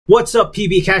What's up,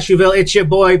 PB Cashewville? It's your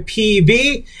boy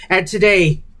PB, and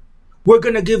today we're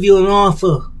gonna give you an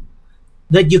offer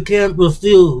that you can't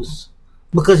refuse.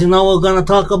 Because you know what we're gonna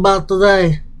talk about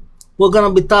today? We're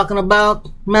gonna be talking about,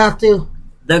 Matthew?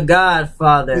 The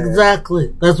Godfather.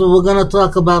 Exactly. That's what we're gonna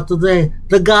talk about today.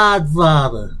 The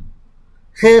Godfather.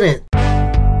 Hit it.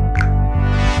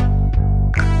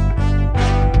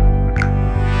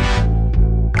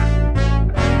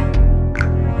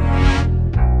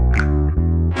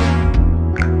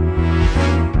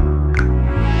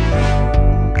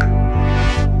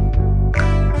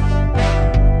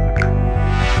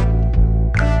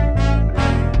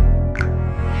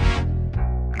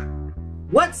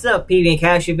 What's up, PB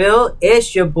Cashewville?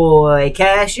 It's your boy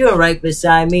Cashew, and right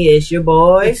beside me is your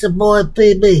boy. It's your boy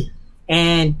PB.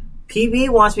 And PB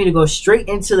wants me to go straight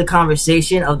into the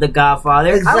conversation of The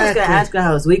Godfather. Exactly. I was going to ask him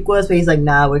how his week was, but he's like,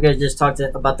 nah, we're going to just talk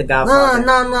about The Godfather.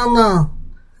 No.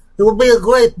 It would be a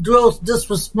great gross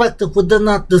disrespect if we did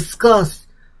not discuss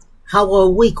how our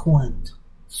week went.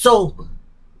 So,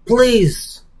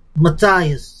 please,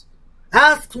 Matthias,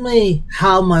 ask me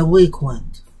how my week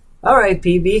went. Alright,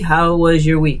 PB, how was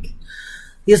your week?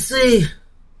 You see,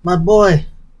 my boy,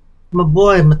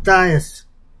 Matthias,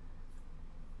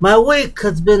 my week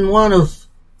has been one of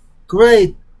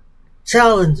great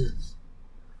challenges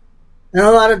and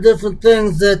a lot of different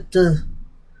things that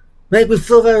make me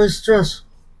feel very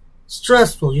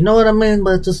stressful. You know what I mean?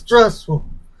 But it's stressful.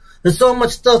 There's so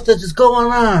much stuff that's just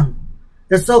going on.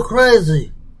 It's so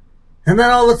crazy. And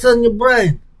then all of a sudden your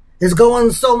brain is going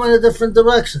in so many different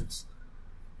directions.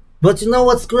 But you know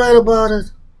what's great about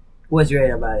it? What's great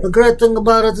about it? The great thing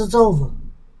about it is it's over.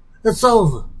 It's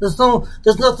over. There's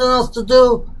nothing else to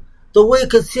do. The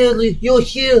week is here. You're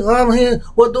here. I'm here.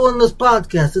 We're doing this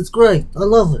podcast. It's great. I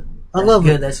love it. I love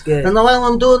it. That's good. And the way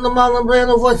I'm doing the Marlon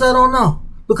Brando voice, I don't know.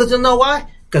 Because you know why?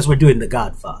 Because we're doing The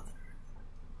Godfather.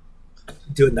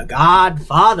 Doing The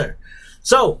Godfather.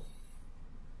 So,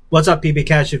 what's up, PB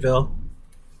Cashewville?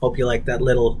 Hope you like that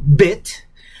little bit.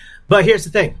 But here's the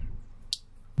thing.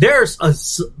 There's a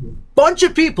bunch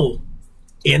of people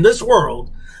in this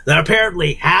world that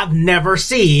apparently have never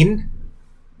seen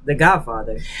The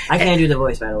Godfather. I can't do the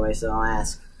voice, by the way, so I'll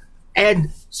ask.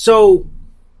 And so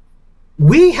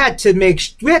we had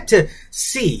to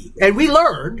see, and we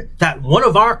learned that one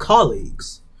of our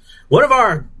colleagues, one of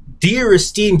our dear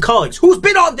esteemed colleagues, who's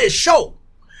been on this show,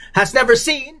 has never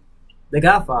seen The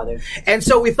Godfather. And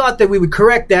so we thought that we would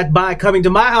correct that by coming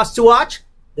to my house to watch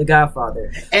The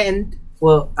Godfather. And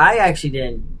well, I actually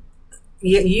didn't.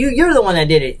 You're the one that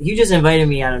did it. You just invited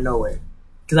me out of nowhere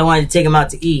because I wanted to take him out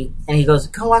to eat, and he goes,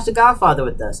 "Come watch The Godfather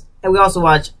with us." And we also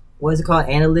watch, what is it called,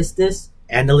 Analyst. Yo,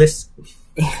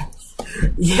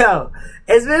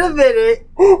 it's been a minute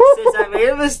since I made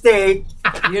a mistake.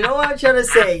 You know what I'm trying to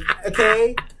say,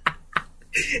 okay?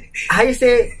 How you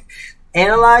say it?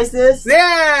 Analyze this?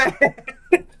 Yeah.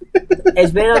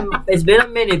 It's been a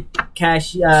minute, PB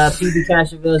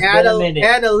Cashewville. It's been a minute.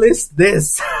 Analyst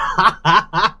this.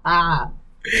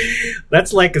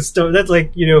 That's like a story. That's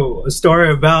like, a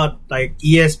story about like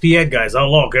ESPN guys. Oh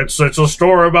look, it's a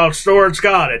story about Stuart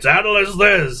Scott. It's Analyst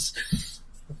this.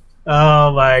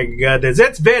 Oh my goodness,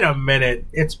 it's been a minute.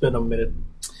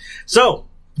 So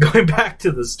going back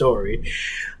to the story,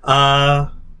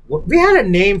 we had a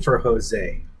name for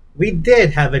Jose. We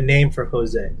did have a name for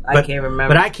Jose. I can't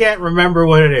remember. But I can't remember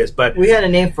what it is. But we had a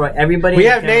name for everybody. We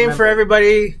have a name for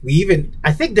everybody.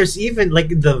 I think there's even,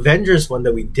 like, the Avengers one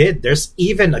that we did, there's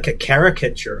even, like, a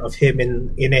caricature of him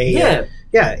in a...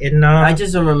 I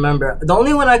just don't remember. The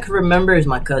only one I could remember is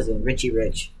my cousin, Richie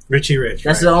Rich. Richie Rich,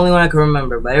 That's the only one I can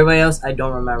remember. But everybody else, I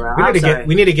don't remember.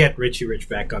 We need to get Richie Rich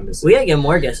back on this. We gotta get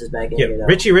more guesses back in here, though.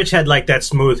 Richie Rich had, like, that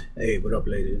smooth, "Hey, what up,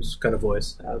 ladies?" kind of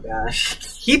voice. Oh,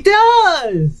 gosh. He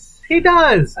does! He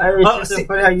does. So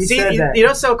funny how you said that. You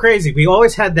know, so crazy. We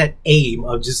always had that aim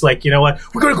of just like, you know what,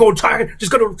 we're gonna go tired,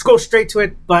 just gonna go straight to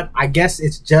it. But I guess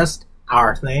it's just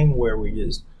our thing where we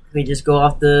just go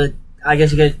off the. I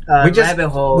guess you get rabbit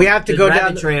hole. We have to go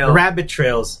down the rabbit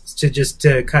trails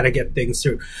to kind of get things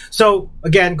through. So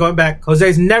again, going back,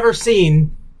 Jose's never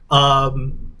seen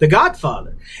The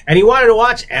Godfather, and he wanted to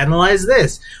watch Analyze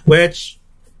This, which,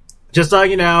 just so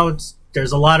you know,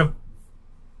 there's a lot of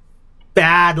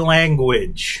bad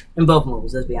language in both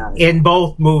movies. Let's be honest. In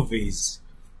both movies,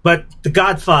 but The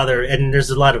Godfather, and there's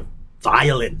a lot of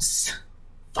violence.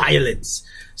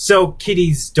 So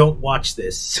kiddies, don't watch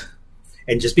this.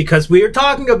 And just because we are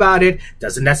talking about it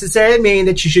doesn't necessarily mean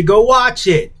that you should go watch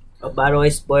it. Oh, by the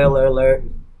way, spoiler alert.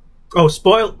 Oh,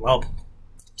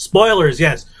 spoilers,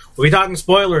 yes. We'll be talking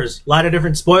spoilers. A lot of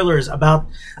different spoilers about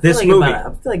this movie. I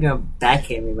feel like you're going to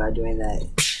backhand me by doing that.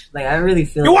 Like, I really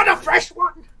feel... You want a fresh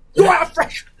one? You want a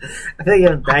fresh one? I feel like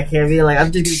you're backhand me. Like,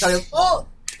 I'm just going to tell you, oh!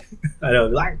 I know,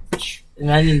 like...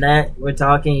 Imagine that. We're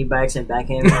talking, you by accident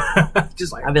backhand me.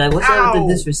 Just like... I'd be like, what's up with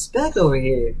the disrespect over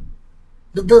here?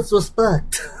 The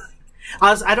disrespect.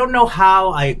 I don't know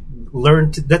how I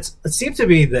learned... It seems to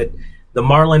be that the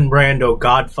Marlon Brando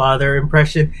Godfather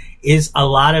impression is a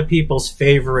lot of people's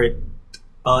favorite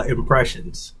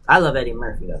impressions. I love Eddie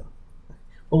Murphy, though.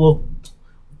 Well,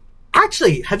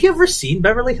 actually, have you ever seen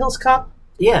Beverly Hills Cop?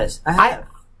 Yes, I have.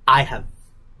 I have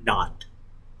not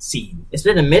seen. It's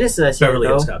been a minute since I've seen Beverly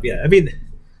Hills Cop. Yeah, I mean,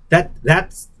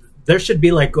 that's there should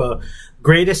be like a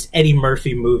greatest Eddie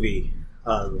Murphy movie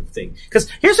thing. Because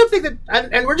here's something that,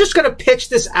 and we're just gonna pitch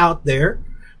this out there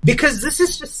because this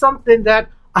is just something that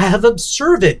I have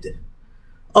observed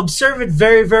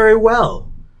very, very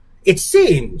well. It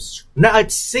seems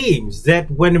that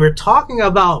when we're talking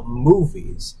about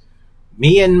movies,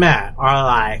 me and Matt are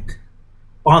like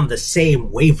on the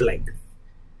same wavelength.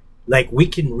 Like we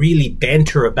can really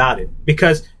banter about it.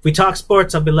 Because if we talk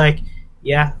sports, I'll be like,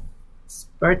 yeah,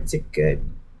 sports are good.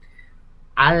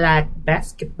 I like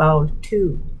basketball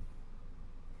too.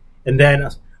 And then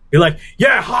you're like,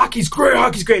 yeah, hockey's great.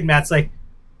 And Matt's like,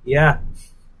 yeah,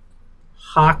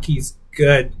 hockey's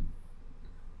good.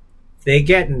 They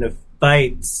get into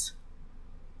fights.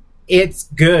 It's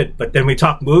good. But then we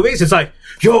talk movies, it's like,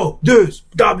 yo, this,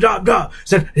 blah, blah, blah.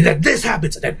 So then this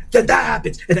happens, and then that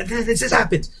happens, and then this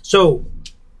happens. So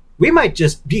we might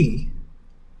just be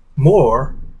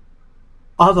more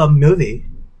of a movie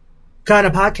kind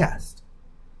of podcast.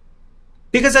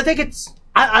 Because I think it's,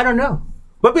 I don't know.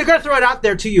 But we're going to throw it out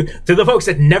there to you, to the folks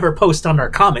that never post on our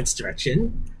comments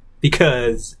direction.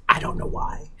 Because I don't know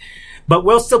why. But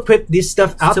we'll still put this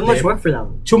stuff out there. Too much work for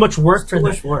them. Too much work for them. Too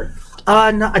much work.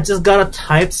 No, I just gotta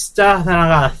type stuff, and I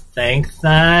gotta think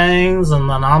things, and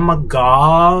then oh my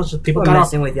gosh, people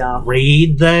gotta with y'all.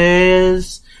 Read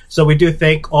this. So we do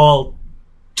thank all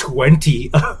 20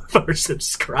 of our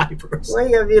subscribers. Why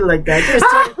you gotta be like that?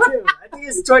 It's 22. I think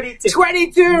it's 22.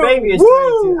 22! Maybe it's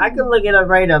 22. I can look it up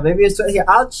right now. Maybe it's 20. Here,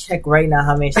 I'll check right now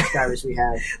how many subscribers we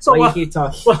have. So while you keep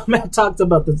talking. Well, Matt talked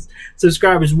about the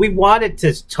subscribers. We wanted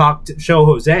to show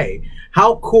Jose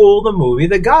how cool the movie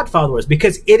The Godfather was,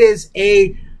 because it is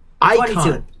a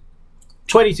icon.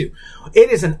 22.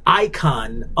 It is an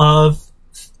icon of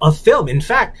film. In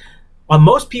fact, on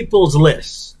most people's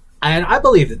lists, and I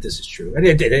believe that this is true, and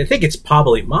I think it's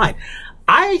probably mine,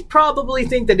 I probably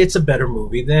think that it's a better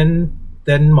movie than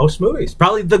most movies.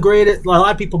 Probably the greatest. A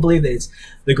lot of people believe that it's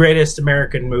the greatest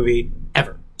American movie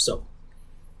ever. So,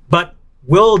 but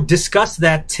we'll discuss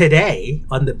that today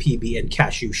on the PB and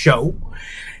Cashew show,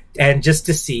 and just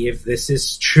to see if this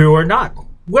is true or not.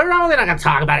 We're only not going to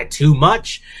talk about it too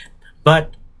much,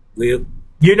 but you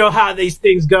know how these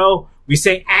things go. We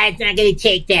say, it's not going to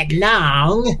take that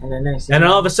long. And then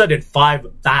all of a sudden, 5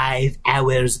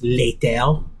 hours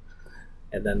later,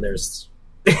 and then there's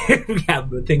we have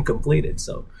the thing completed.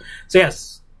 So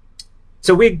yes.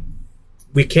 So we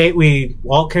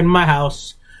all came to my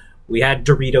house. We had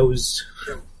Doritos.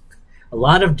 A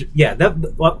lot of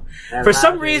for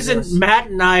some reason, Matt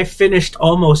and I finished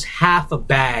almost half a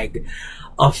bag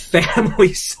of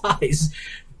family size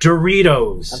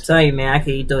Doritos. I'm telling you, man, I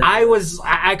could eat those.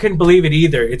 I couldn't believe it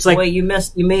either. It's like, wait, you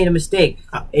made a mistake.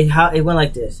 It went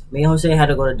like this. Me and Jose had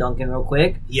to go to Dunkin' real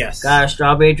quick. Yes. Got a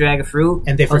strawberry dragon fruit.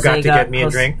 And they forgot to get me a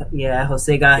drink. Yeah,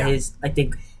 Jose got his, I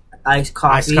think, iced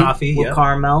coffee with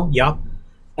caramel. Yup.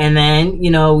 And then, we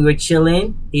were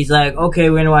chilling. He's like, okay,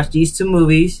 we're gonna watch these 2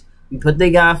 movies. We put The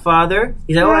Godfather.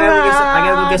 He's like, I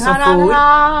gotta go get some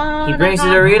food. He brings the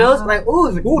Doritos. I'm like,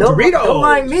 ooh, Doritos. Don't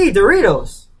mind me,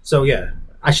 Doritos. So yeah,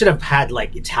 I should have had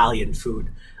like Italian food.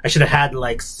 I should have had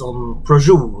like some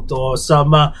prosciutto or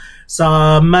some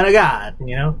manigat,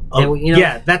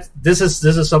 Yeah, this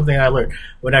is something I learned.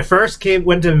 When I first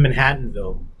went to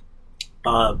Manhattanville,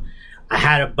 I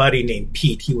had a buddy named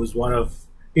Pete. He was a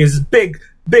big,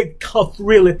 tough,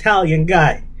 real Italian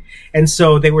guy. And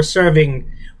so they were serving,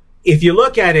 if you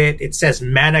look at it, it says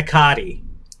manicotti.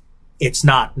 It's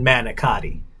not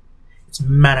manicotti. It's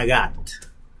manigat.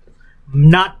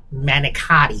 Not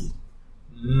manicotti.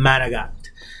 Manigat.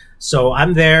 So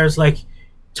I'm there, it's like,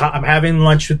 I'm having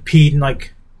lunch with Pete, and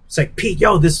it's like, Pete,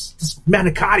 yo, this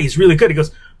manicotti is really good. He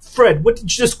goes, Fred, what did you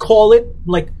just call it?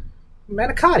 I'm like,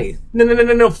 manicotti.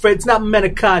 No, Fred, it's not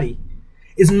manicotti.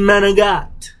 It's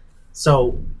manigat.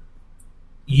 So,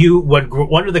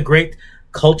 one of the great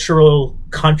cultural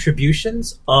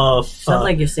contributions of... Sounds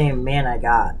like you're saying, man, I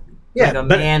got. Yeah, like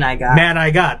man, I got. Man,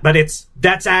 I got. But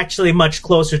that's actually much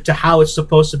closer to how it's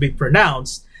supposed to be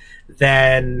pronounced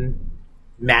than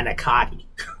manicotti.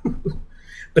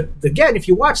 But again, if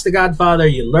you watch The Godfather,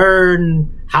 you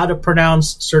learn how to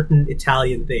pronounce certain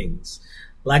Italian things.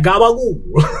 Like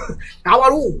gabagool.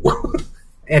 Gabagool.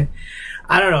 And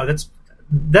I don't know,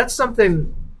 that's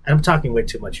something. I'm talking way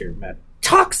too much here, Matt.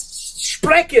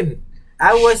 Sprechen!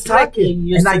 I was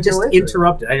talking, and I just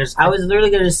interrupted. I was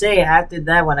literally going to say, after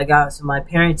that, when I got to my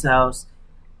parents' house,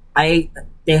 they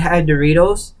had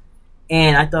Doritos,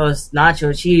 and I thought it was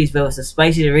nacho cheese, but it was a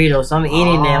spicy Dorito. So I'm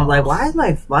eating them. Like, why is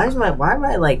my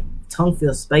like tongue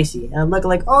feel spicy? And I'm looking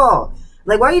like, oh,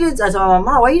 like why you didn't? I told my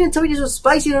mom, why you didn't tell me these were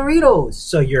spicy Doritos?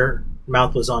 So your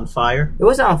mouth was on fire. It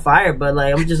wasn't on fire, but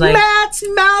like I'm just like Matt's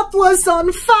mouth was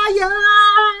on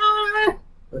fire.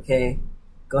 Okay,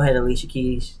 go ahead, Alicia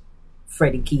Keys,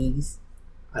 Freddie Keys.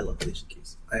 I love Alicia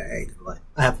Keys. I ain't gonna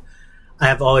lie. I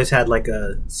have always had like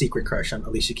a secret crush on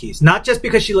Alicia Keys. Not just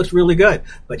because she looks really good,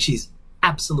 but she's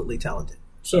absolutely talented.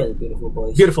 She has a beautiful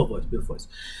voice. Beautiful voice.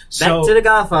 Back to The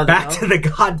Godfather. Back to The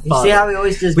Godfather. You see how we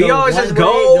always just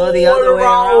go the other way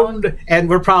around? And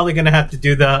we're probably going to have to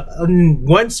do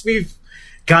once we've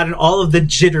gotten all of the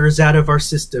jitters out of our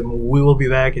system, we will be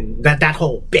back in that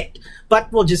whole bit.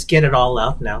 But we'll just get it all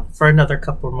out now for another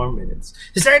couple more minutes.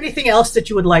 Is there anything else that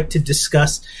you would like to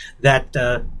discuss that's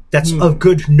of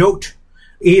good note?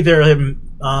 Either,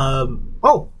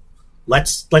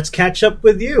 let's catch up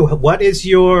with you. What is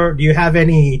do you have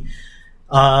any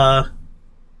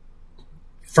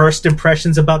first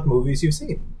impressions about movies you've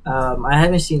seen? I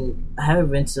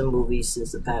haven't been to movies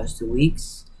since the past 2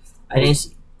 weeks. I didn't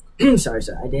see,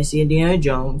 I didn't see Indiana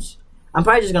Jones. I'm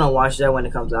probably just gonna watch that when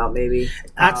it comes out, maybe.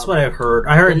 That's what I've heard.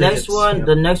 I heard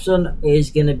the next one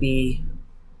is gonna be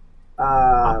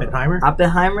Oppenheimer.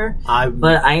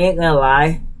 But I ain't gonna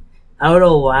lie, I don't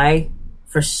know why.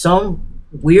 For some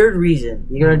weird reason,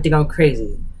 you're gonna think I'm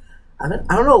crazy. I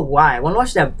don't know why. I want to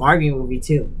watch that Barbie movie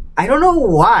too. I don't know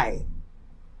why.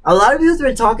 A lot of people have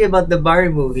been talking about the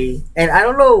Barbie movie, and I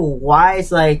don't know why.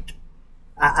 It's like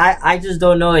I just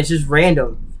don't know. It's just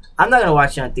random. I'm not gonna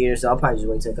watch it on theater, so I'll probably just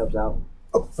wait till it comes out.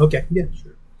 Oh, okay, yeah,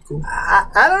 sure, cool. I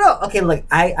don't know. Okay, look,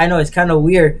 I know it's kind of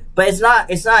weird, but it's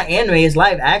not anime. It's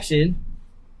live action.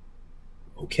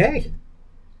 Okay.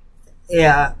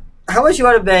 Yeah. How much you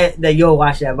want to bet that you'll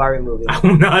watch that Barbie movie? I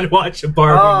will not watch a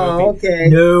Barbie movie. Okay.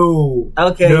 No.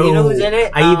 Okay, no. You know who's in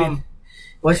it?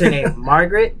 What's her name?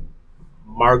 Margaret?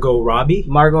 Margot Robbie?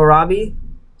 Margot Robbie.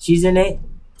 She's in it.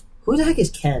 Who the heck is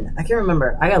Ken? I can't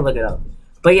remember. I gotta look it up.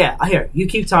 But yeah, here, you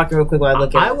keep talking real quick while I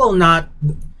look at it. I will not...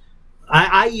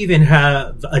 I even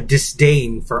have a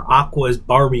disdain for Aqua's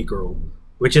Barbie Girl,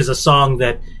 which is a song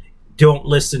that don't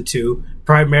listen to,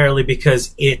 primarily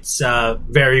because it's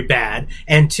very bad,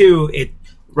 and two,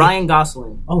 Ryan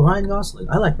Gosling. Oh, Ryan Gosling.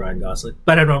 I like Ryan Gosling,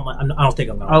 but I don't think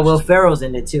I'm gonna. Oh, Will Ferrell's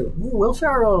in it too. Ooh, Will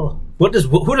Ferrell. Who does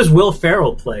Will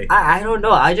Ferrell play? I don't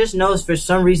know. I just know for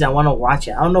some reason I want to watch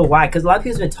it. I don't know why, because a lot of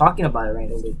people's been talking about it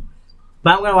randomly.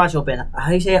 But I'm gonna watch How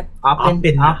do you say it?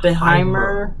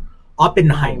 Oppenheimer.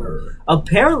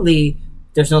 Apparently,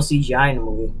 there's no CGI in the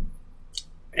movie.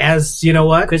 As you know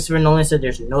what? Christopher Nolan said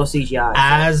there's no CGI.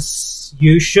 As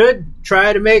you should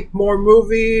try to make more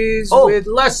movies with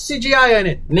less CGI in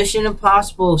it. Mission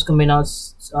Impossible is coming out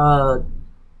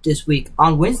this week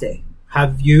on Wednesday.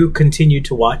 Have you continued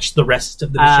to watch the rest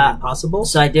of the Mission Impossible?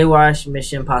 So I did watch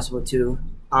Mission Impossible 2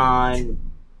 on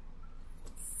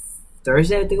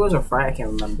Thursday, I think it was, or Friday, I can't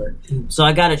remember. So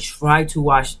I gotta try to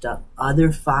watch the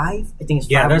other 5. I think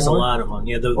it's 5 there's more. A lot of them.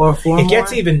 Yeah, or 4 more. It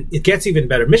gets even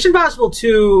better. Mission Impossible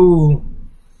 2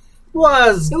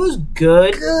 was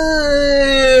good.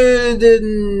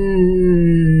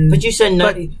 But you said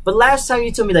no. But last time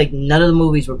you told me like none of the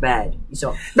movies were bad.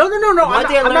 So no. I'm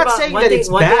not saying that it's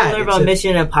bad. One thing I learned about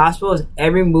Mission Impossible is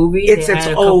every movie it's they its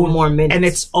add a own, couple more minutes, and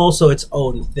it's also its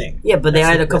own thing. Yeah, but they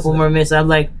added a couple more minutes. I'm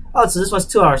like, oh, so this one's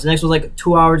 2 hours. The next one's like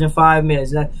 2 hours and 5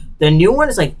 minutes. The new one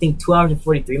is like I think 2 hours and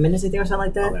 43 minutes. I think or something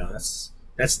like that. Oh, man,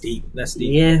 that's deep. That's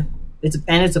deep. Yeah, it's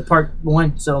a part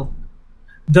 1. So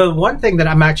the one thing that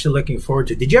I'm actually looking forward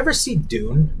to. Did you ever see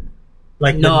Dune?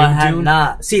 No, I have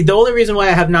not. See, the only reason why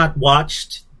I have not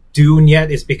watched Dune yet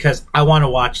is because I want to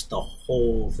watch the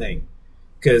whole thing.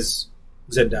 Because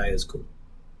Zendaya is cool.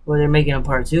 Well, they're making a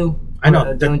part 2. I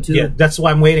know. Dune 2. Yeah, that's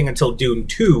why I'm waiting until Dune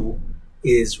 2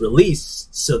 is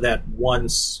released so that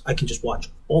once I can just watch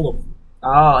all of them. Oh,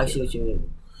 I see what you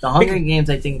mean. The Hunger Games,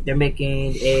 I think they're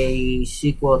making a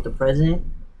sequel of The President.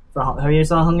 Have you ever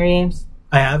saw Hunger Games?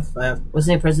 I have. What's his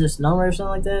name? President Snow or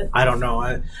something like that? I don't know.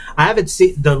 I haven't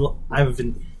seen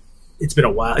it's been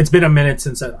a while. It's been a minute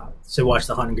since I watched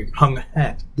the Hunger Games. I'm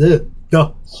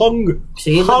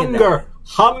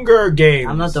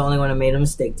not the only one who made a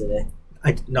mistake today.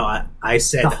 I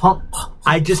said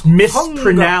I just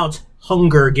mispronounced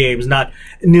Hunger Games, not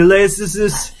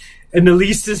Analysis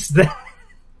that.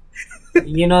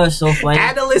 You know, it's so funny.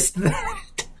 Analyst that.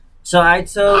 So I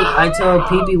told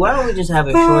PB, why don't we just have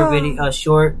a short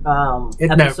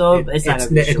episode?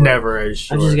 It never is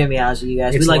short. I'm just gonna be honest with you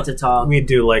guys. We like to talk. We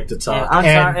do like to talk.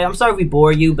 I'm sorry if we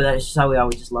bore you, but that's just how we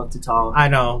always just love to talk. I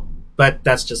know, but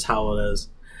that's just how it is.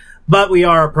 But we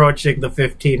are approaching the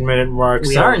 15-minute mark.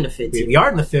 We are in the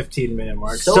 15-minute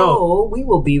mark. So we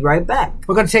will be right back.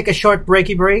 We're going to take a short break.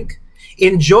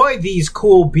 Enjoy these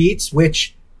cool beats,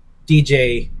 which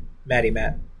DJ Matty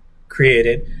Matt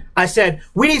created. I said,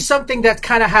 we need something that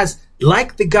kind of has,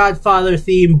 like the Godfather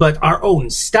theme, but our own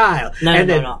style.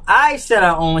 No. I said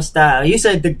our own style. You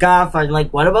said the Godfather.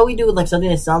 Like, what about we do like something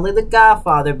that sounds like the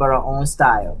Godfather, but our own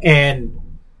style? And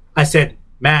I said,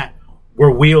 Matt, we're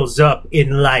wheels up in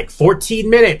like 14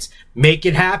 minutes. Make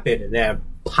it happen. And then,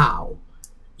 pow.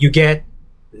 You get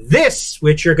this,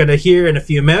 which you're going to hear in a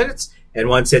few minutes. And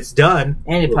once it's done...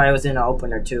 And it probably was in the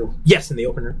opener, too. Yes, in the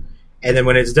opener. And then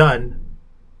when it's done,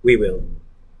 we will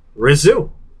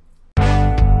resume.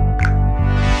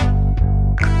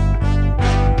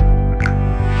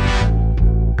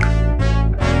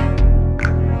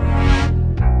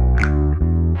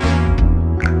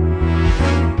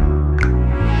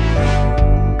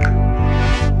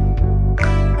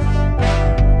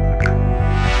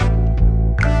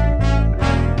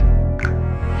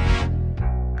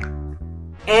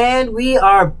 And we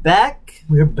are back.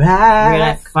 We're back. We're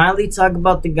going to finally talk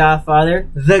about The Godfather.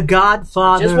 The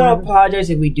Godfather. Just want to apologize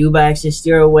if we do by accident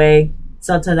steer away.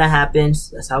 Sometimes that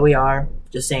happens. That's how we are.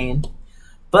 Just saying.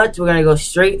 But we're going to go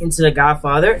straight into The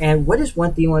Godfather. And what is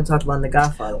one thing you want to talk about in The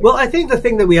Godfather? Well, I think the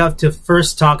thing that we have to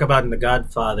first talk about in The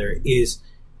Godfather is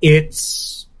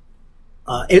its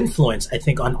influence, I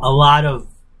think, on a lot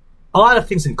of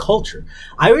things in culture.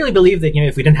 I really believe that,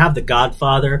 if we didn't have The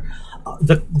Godfather...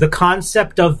 The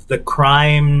concept of the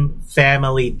crime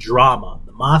family drama,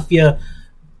 the mafia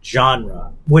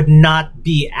genre, would not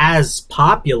be as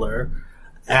popular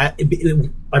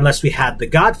unless we had The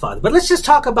Godfather. But let's just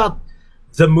talk about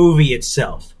the movie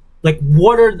itself. Like,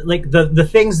 what are the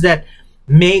things that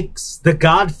makes The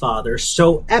Godfather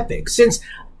so epic? Since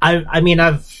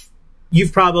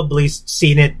you've probably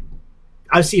seen it.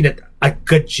 I've seen it a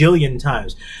gajillion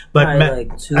times, but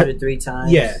like 2 to 3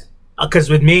 times. Yeah.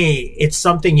 Because with me, it's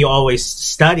something you always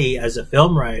study as a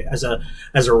film writer, as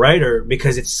a writer,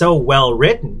 because it's so well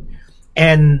written,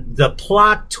 and the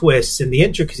plot twists and the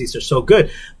intricacies are so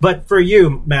good. But for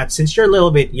you, Matt, since you're a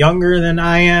little bit younger than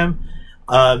I am,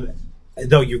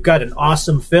 though you've got an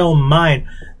awesome film mind,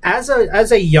 as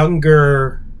a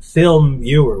younger film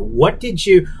viewer, what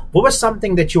was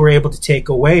something that you were able to take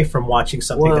away from watching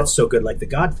something that's so good like The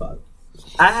Godfather?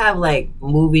 I have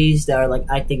movies that are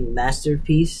I think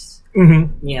masterpiece.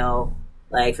 Mm-hmm.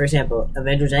 Like for example,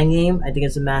 Avengers Endgame, I think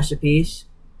it's a masterpiece.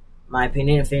 My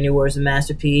opinion, Infinity War is a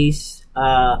masterpiece.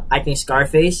 I think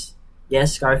Scarface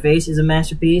is a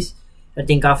masterpiece. I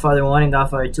think Godfather 1 and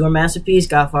Godfather 2 are masterpiece.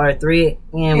 Godfather 3,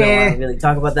 we don't want to really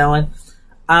talk about that one.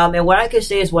 And what I could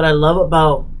say is what I love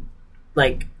about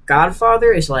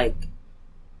Godfather is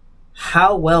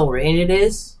how well written it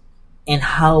is and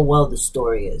how well the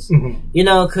story is. Mm-hmm.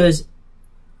 Because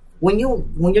when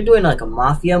you're doing a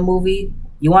mafia movie,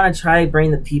 you want to try to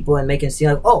bring the people and make it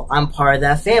seem oh, I'm part of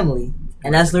that family.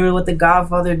 And that's literally what The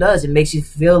Godfather does. It makes you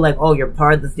feel oh, you're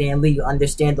part of the family. You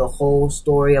understand the whole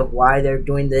story of why they're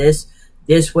doing this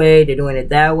way, they're doing it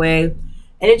that way. And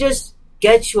it just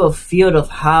gets you a feel of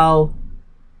how,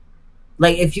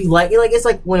 if you like it, it's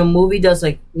when a movie does,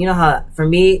 how, for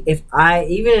me,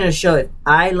 even in a show, if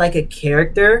I like a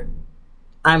character,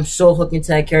 I'm so hooked into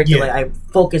that character. Yeah. I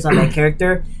focus on that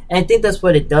character. And I think that's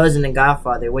what it does in The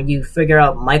Godfather. When you figure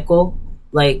out Michael,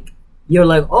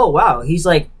 you're oh, wow, he's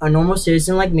a normal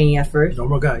citizen like me at first.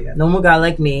 Normal guy, yeah. Normal guy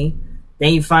like me.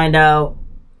 Then you find out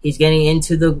he's getting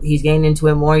into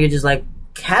it more. You're just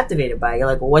captivated by it.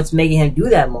 You're well, what's making him do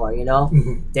that more,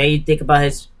 Mm-hmm. Then you think about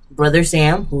his brother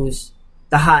Sam, who's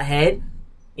the hothead.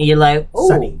 And you're oh,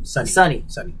 Sonny.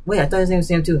 Wait, I thought his name was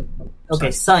Sam too.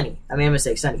 Okay, Sonny. I made a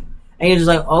mistake, Sonny. And you're just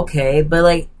okay,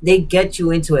 but they get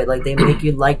you into it. They make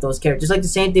you like those characters. Just the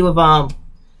same thing with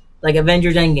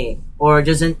Avengers Endgame, or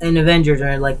just in Avengers, or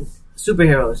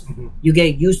superheroes. Mm-hmm. You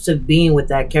get used to being with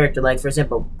that character. For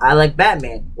example, I like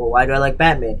Batman. Well, why do I like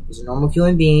Batman? He's a normal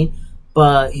human being,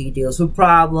 but he deals with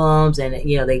problems, and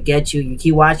they get you. You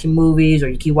keep watching movies, or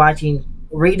you keep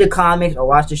read the comics, or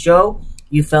watch the show.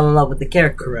 You fell in love with the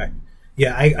character. Correct.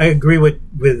 Yeah, I agree with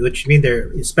what you mean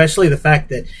there, especially the fact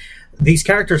that these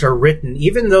characters are written,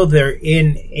 even though they're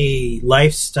in a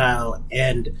lifestyle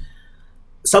and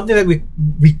something that we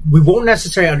won't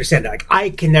necessarily understand. Like, I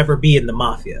can never be in the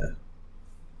mafia.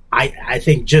 I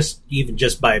think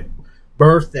just by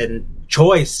birth and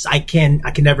choice, I can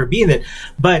never be in it.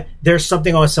 But there's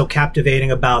something also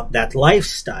captivating about that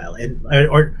lifestyle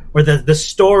or the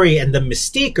story and the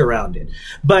mystique around it.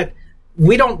 But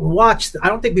I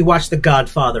don't think we watch The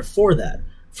Godfather for that.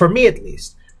 For me, at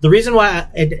least. The reason why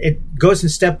it goes in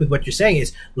step with what you're saying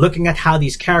is looking at how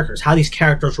these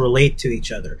characters relate to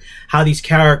each other, how these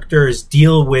characters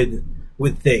deal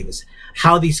with things,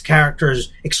 how these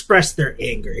characters express their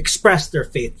anger, express their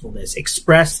faithfulness,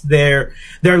 express their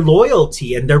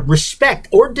loyalty and their respect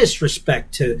or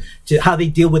disrespect to how they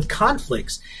deal with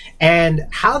conflicts. And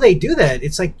how they do that,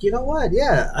 it's like, you know what?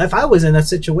 Yeah, if I was in that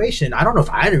situation, I don't know if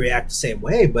I'd react the same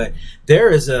way, but there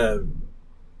is a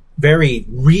very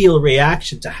real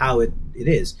reaction to how it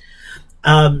is.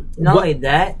 Not only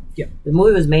that, the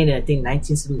movie was made in, I think,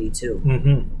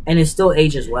 1972, and it still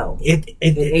ages well.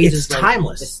 It's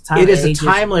timeless. It is a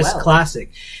timeless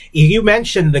classic. You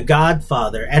mentioned The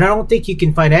Godfather, and I don't think you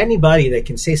can find anybody that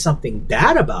can say something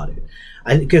bad about it.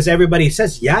 Because everybody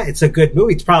says, yeah, it's a good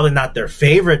movie. It's probably not their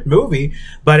favorite movie,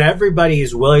 but everybody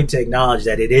is willing to acknowledge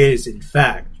that it is, in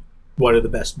fact, one of the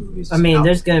best movies. I mean,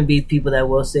 there's going to be people that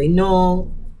will say,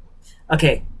 no.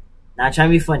 Okay, not trying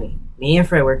to be funny. Me and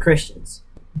Fred, we're Christians.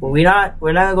 But we're not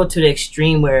going to go to the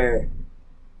extreme where,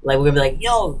 like, we're going to be like,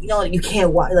 yo, you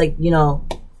can't watch. Like,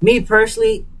 me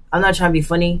personally, I'm not trying to be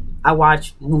funny. I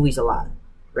watch movies a lot.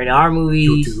 Rated R movies.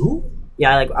 You do?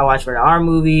 Yeah, I watch rated R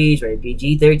movies, rated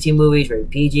PG-13 movies,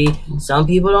 rated PG. Some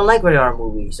people don't like rated R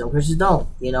movies. Some Christians don't,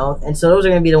 And so those are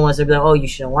going to be the ones that be like, oh, you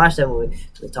shouldn't watch that movie.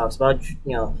 So it talks about,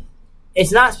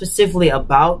 it's not specifically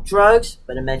about drugs,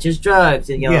 but it mentions drugs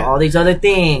and, all these other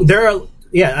things.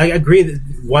 I agree that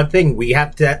one thing, we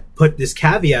have to put this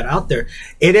caveat out there.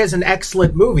 It is an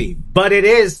excellent movie, but it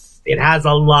has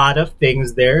a lot of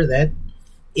things there that,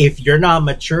 if you're not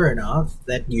mature enough,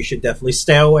 that you should definitely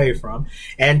stay away from.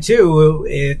 And two,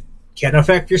 it can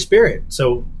affect your spirit.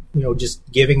 So, just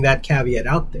giving that caveat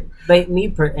out there. But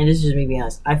and this is just me being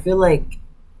honest, I feel like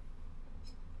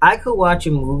I could watch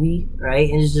a movie, right?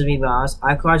 And this is just me being honest,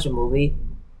 I could watch a movie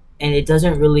and it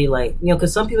doesn't really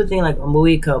because some people think like a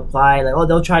movie could apply, like, oh,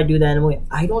 they'll try to do that in a movie.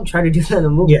 I don't try to do that in a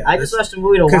movie. Yeah, I just watch the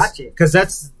movie to watch it. Because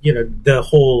that's, the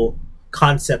whole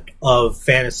concept of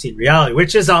fantasy reality,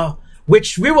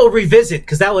 which we will revisit,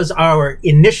 because that was our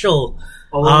initial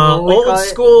old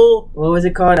school. What was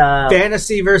it called?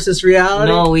 Fantasy versus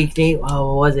reality. No,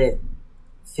 what was it?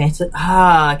 Fantasy.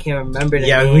 I can't remember the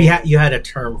name. You had a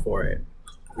term for it.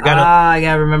 I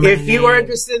gotta remember. If you are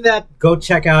interested in that, go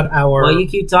check out our. Well, you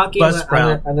keep talking. I'm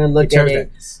gonna look at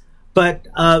it. But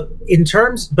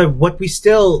what we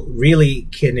still really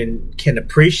can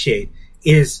appreciate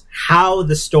is how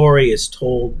the story is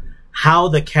told, how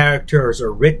the characters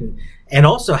are written, and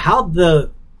also how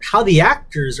the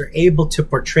actors are able to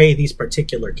portray these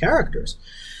particular characters.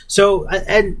 So,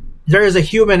 and there is a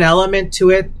human element to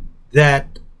it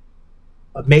that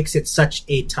makes it such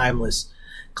a timeless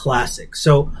classic.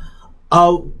 So,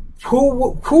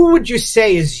 who would you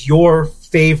say is your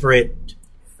favorite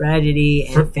tragedy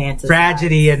and fantasy?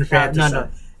 Tragedy and fantasy. No,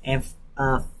 and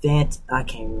I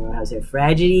can't remember how to say it.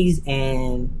 Tragedies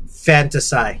and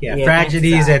fantasy. Yeah,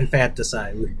 tragedies and fantasy.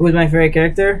 Who's my favorite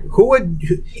character? Who would,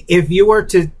 if you were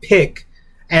to pick?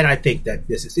 And I think that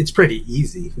it's pretty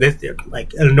easy. This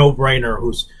like a no-brainer.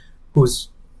 Whose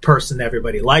person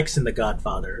everybody likes in The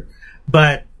Godfather,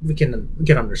 but we can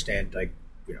understand, like,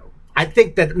 I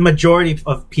think that majority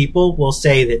of people will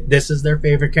say that this is their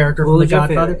favorite character from The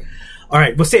Godfather. Favorite? All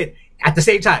right, we'll say it at the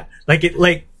same time.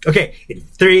 Okay, in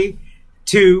 3,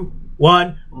 2,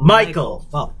 1, Michael.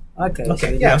 Oh,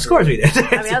 okay. Yeah, of course we did.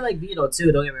 I mean, I like Vito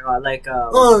too. Don't get me wrong.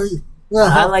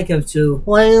 I like him too.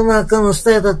 Why are you not gonna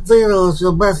say that Vito is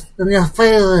your best and your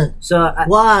favorite?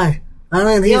 Why? I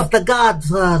mean, he's the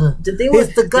Godfather.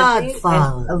 He's the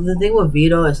Godfather. The thing with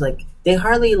Vito is, like, they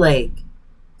hardly, like,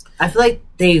 I feel like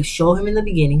they show him in the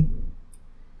beginning,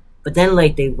 but then,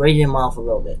 like, they write him off a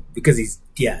little bit. Because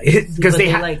they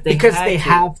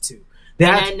have to.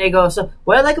 Then they go, so,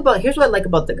 here's what I like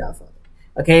about The Godfather.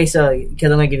 Okay, so,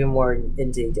 because I'm going to give you more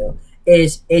in detail,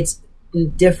 is it's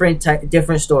different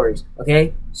stories,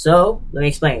 okay? So, let me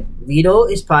explain. Vito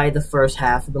is probably the first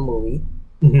half of the movie.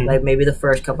 Mm-hmm. Like, maybe the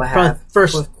first couple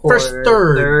first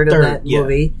third of that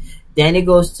movie. Then it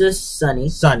goes to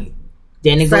Sonny.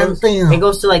 Then it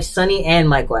goes to, like, Sonny and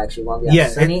Michael, actually.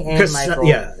 Sonny and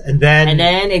Michael. And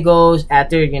then it goes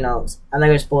after, I'm not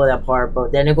going to spoil that part,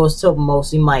 but then it goes to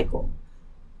mostly Michael.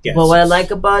 Yes. But what I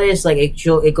like about it is, like,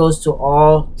 it goes to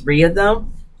all three of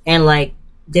them, and, like,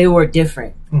 they were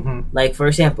different. Mm-hmm. Like, for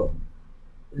example,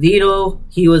 Vito,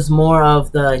 he was more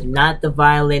of the not the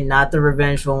violent, not the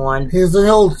revengeful one. He was an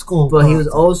old school. But he was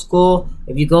old school.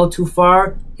 If you go too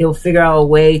far, he'll figure out a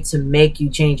way to make you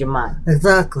change your mind.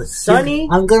 Exactly. Sonny,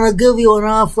 I'm gonna give you an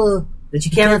offer that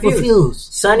you can't refuse.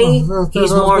 Sonny,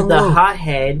 he's more of the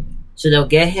hothead, so they'll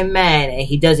get him mad, and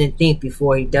he doesn't think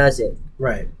before he does it.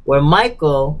 Right. Where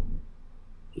Michael,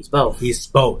 he's both. He's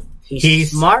both.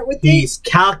 He's smart with it. He's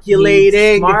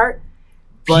calculating. He's smart.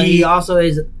 But he also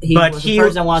is. He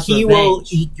will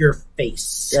eat your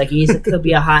face. Like could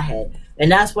be a hothead,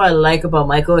 and that's what I like about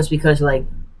Michael is because like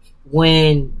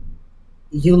when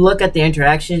you look at the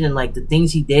interaction and like the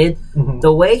things he did,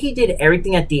 the way he did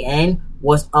everything at the end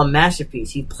was a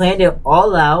masterpiece. He planned it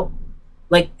all out.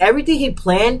 Like everything he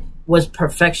planned was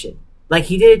perfection. Like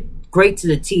he did great to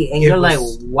the T, and you're like,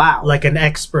 wow, like an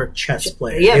expert chess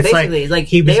player. Yeah, it's basically like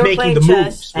he was making the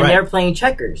moves, and they're playing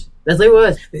checkers. That's what it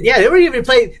was. Yeah, they were even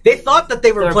playing. They thought that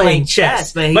they were playing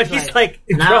chess, but he's like,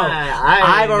 nah, bro,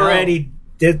 I've already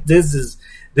did. This is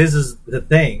the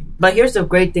thing. But here's the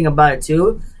great thing about it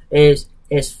too: is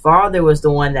his father was the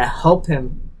one that helped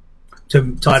him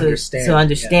to understand. To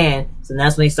understand. Yeah. So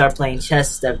that's when he started playing chess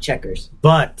instead of checkers.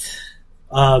 But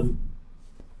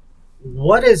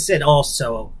what is it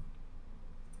also?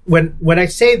 When I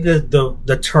say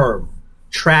the term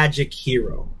tragic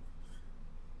hero,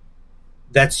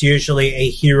 that's usually a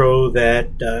hero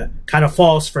that kind of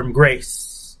falls from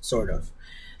grace, sort of.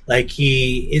 Like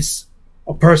he is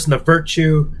a person of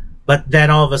virtue, but then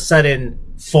all of a sudden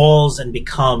falls and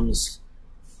becomes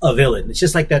a villain. It's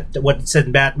just like that. What it said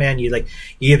in Batman, you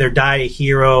either die a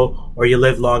hero or you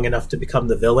live long enough to become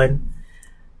the villain.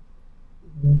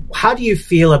 How do you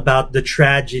feel about the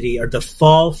tragedy or the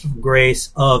fall from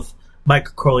grace of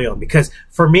Michael Corleone? Because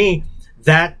for me,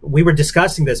 that we were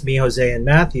discussing this, me, Jose, and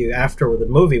Matthew after the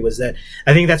movie, was that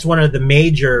I think that's one of the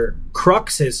major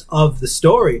cruxes of the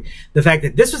story. The fact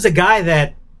that this was a guy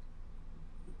that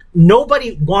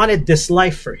nobody wanted this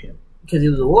life for him. Because he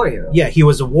was a war hero. Yeah, he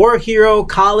was a war hero,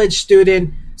 college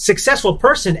student, successful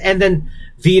person. And then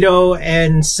Vito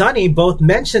and Sonny both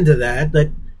mentioned to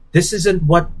that this isn't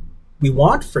what we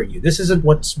want for you. This isn't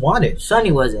what's wanted.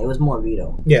 Sonny wasn't. It was more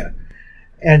Vito. Yeah.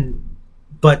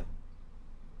 But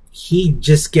he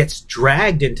just gets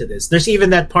dragged into this. There's even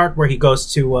that part where he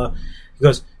goes,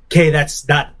 okay,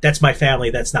 that's my family,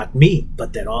 that's not me.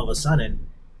 But then all of a sudden,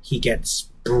 he gets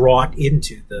brought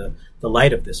into the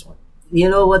light of this one. You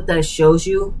know what that shows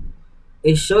you?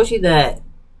 It shows you that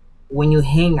when you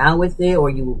hang out with it or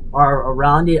you are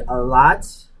around it a lot,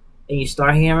 and you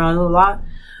start hanging around it a lot,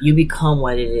 you become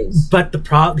what it is. But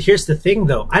here's the thing,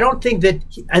 though. I don't think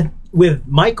that with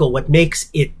Michael, what makes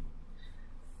it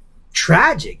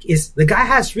tragic is the guy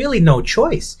has really no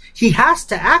choice. He has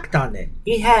to act on it.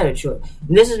 He had a choice.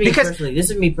 And this is me personally. This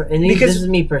is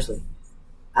me personally.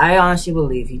 I honestly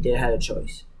believe he did have a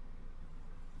choice.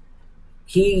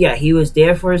 He was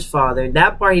there for his father.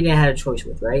 That part he didn't have a choice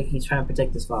with, right? He's trying to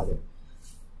protect his father.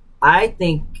 I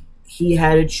think he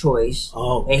had a choice,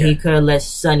 and he could have let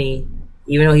Sonny,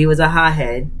 even though he was a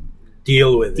hothead,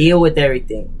 deal with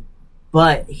everything.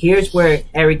 But here's where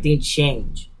everything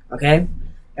changed. Okay.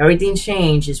 Everything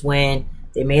changed is when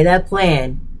they made that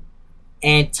plan,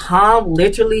 and Tom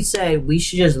literally said, we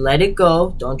should just let it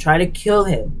go. Don't try to kill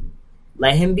him.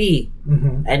 Let him be.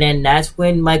 Mm-hmm. And then that's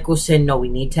when Michael said, no, we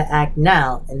need to act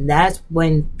now. And that's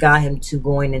when got him to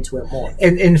going into it more.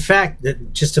 And in fact,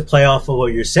 just to play off of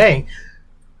what you're saying,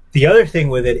 the other thing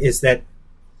with it is that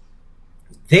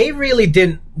they really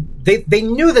didn't, they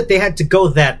knew that they had to go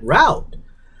that route.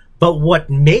 But what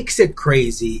makes it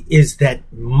crazy is that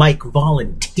Mike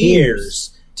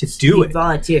volunteers to do it.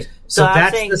 Volunteers. So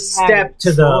that's the step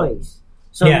to the.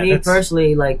 So me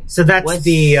personally, so that's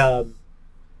the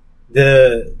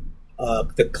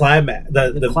climax.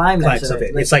 The climax of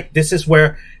it. It's like this is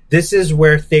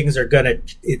where things are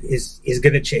is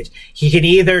gonna change. He can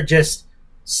either just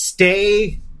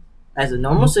stay as a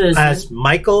normal citizen, as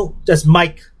Mike,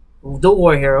 the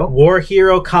war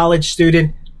hero, college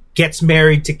student. Gets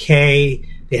married to Kay.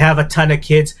 They have a ton of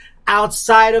kids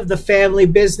outside of the family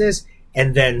business.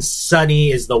 And then Sonny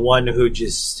is the one who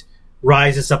just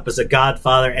rises up as a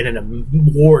godfather, and then a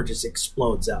war just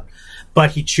explodes out.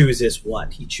 But he chooses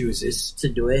what? He chooses to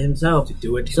do it himself.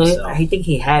 So I think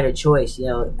he had a choice,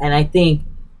 and I think,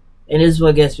 and this is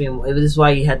what gets me, this is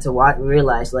why you had to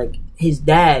realize, his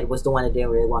dad was the one that didn't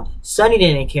really want. Sonny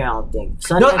didn't care, I don't think.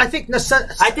 I think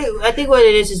what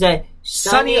it is that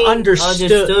Sonny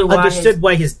understood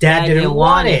why his dad didn't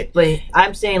want it. But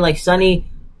I'm saying Sonny.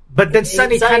 But then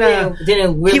Sonny kind of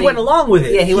didn't really. He went along with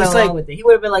it. Yeah, he went along with it. He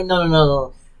would have been like,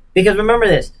 no. Because remember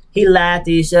this. He laughed.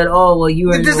 He said, "Oh, well, you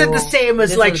were." This isn't the same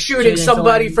as like shooting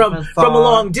somebody from a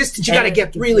long distance. You got to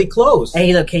get really close. And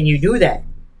he's like, "Can you do that?"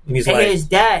 And he's and like, his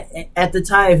dad at the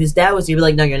time, if his dad was, he'd be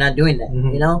like, "No, you're not doing that." Mm-hmm.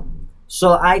 You know.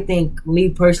 So I think me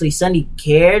personally, Sonny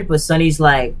cared, but Sonny's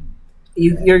like,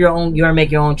 "You're your own. You gotta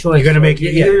make your own choice. You're gonna make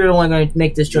it. Yeah. You're the one going to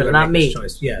make this choice, not me."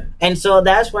 Yeah. And so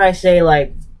that's why I say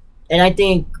like, and I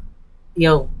think, you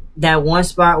know, that one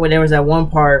spot where there was that one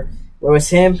part where it was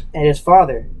him and his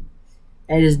father.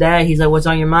 And his dad, he's like, "What's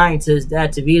on your mind?" To his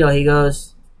dad, to Vito, he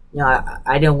goes, "You know,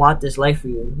 I didn't want this life for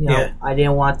you. You know, I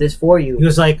didn't want this for you." He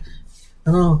was like,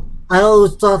 "Oh, I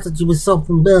always thought that you was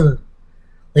something better.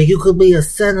 Like you could be a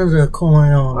senator,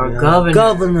 Corleone, or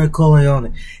governor,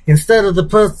 Corleone. Instead of the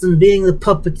person being the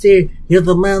puppeteer, you're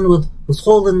the man who's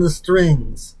holding the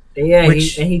strings." Yeah, and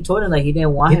he told him like he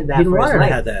didn't want him that. He didn't want him to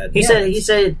have that. He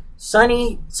said,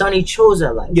 Sonny chose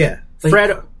that life. Yeah,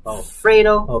 Fredo.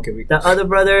 Okay, the other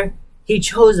brother. He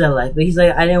chose that life, but he's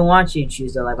like, "I didn't want you to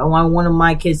choose that life. I want one of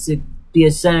my kids to be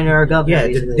a senator or governor." Yeah,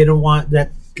 they didn't want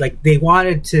that. Like they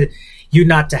wanted you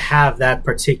not to have that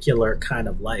particular kind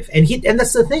of life, and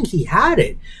that's the thing. He had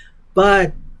it,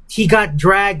 but he got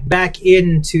dragged back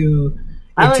into.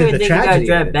 I don't even think he got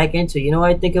dragged back into. You know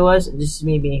what I think it was? Just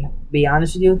me be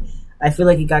honest with you. I feel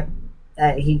like he got.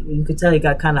 You could tell he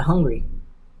got kind of hungry.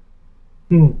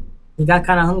 He got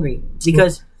kind of hungry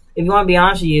because if you want to be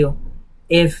honest with you,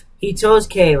 if he chose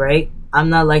K, right? I'm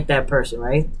not like that person,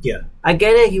 right? Yeah. I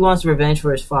get it. He wants revenge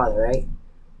for his father, right?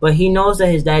 But he knows that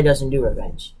his dad doesn't do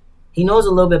revenge. He knows a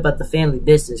little bit about the family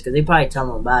business because they probably tell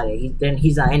him about it.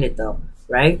 He's not in it though,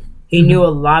 right? He knew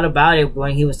a lot about it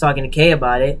when he was talking to Kay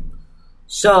about it.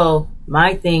 So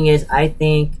my thing is, I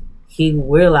think he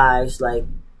realized like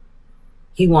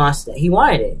he wanted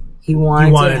it. He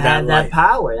wanted to have that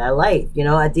power, that life. You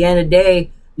know, at the end of the day,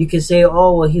 you can say,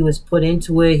 "Oh, well, he was put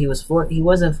into it. He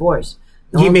wasn't forced."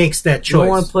 He makes that choice. No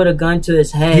one put a gun to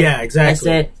his head. Yeah, exactly. And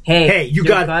said, "Hey, you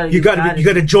got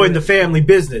to join the family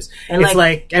business." And it's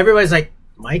like everybody's like,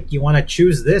 "Mike, you want to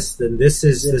choose this? Then this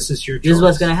is your choice. This is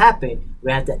what's going to happen.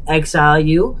 We have to exile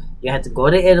you. You have to go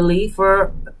to Italy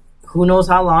for who knows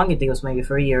how long. I think it was maybe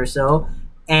for a year or so,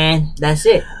 and that's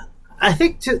it." I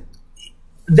think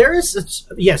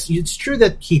yes, it's true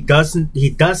that he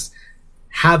does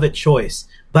have a choice,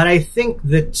 but I think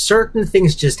that certain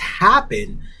things just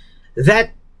happen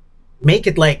that make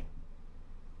it like,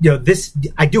 you know, this,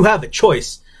 I do have a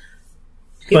choice,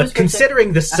 but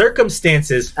considering the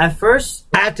circumstances, at first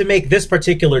I had to make this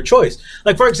particular choice.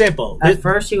 Like, for example, at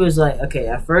first he was like, okay,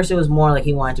 at first it was more like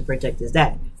he wanted to protect his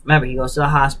dad. Remember, he goes to the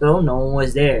hospital, no one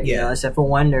was there, you know, except for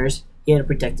one nurse. He had to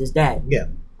protect his dad. Yeah.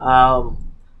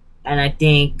 And I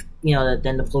think, you know,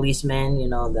 then the policeman, you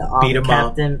know, the army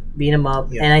captain beat him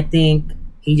up. Yeah. And I think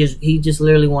he just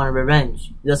literally wanted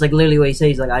revenge. That's like literally what he said.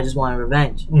 He's like, "I just wanted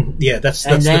revenge." Mm-hmm. Yeah, that's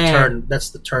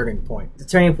the turning point. The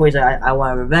turning point is like, I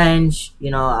want revenge. You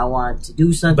know, I want to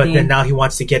do something. But then now he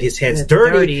wants to get his hands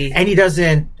dirty, and he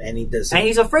doesn't. And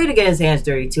he's afraid to get his hands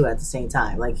dirty too. At the same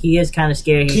time, like he is kind of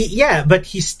scared. But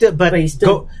he still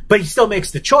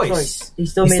makes the choice. He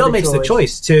still makes the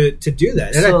choice to do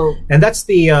that. And that's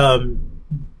the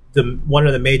one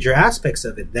of the major aspects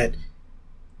of it, that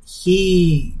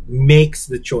he makes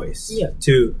the choice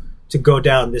to go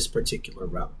down this particular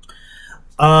route.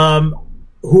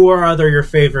 Who are your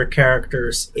favorite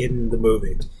characters in the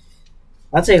movie?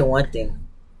 I'll tell you one thing.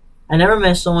 I never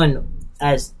met someone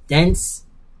as dense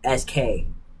as Kay.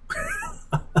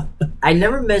 I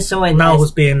never met someone Mel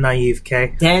was being naive,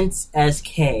 Kay. Dense as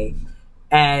Kay.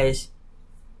 As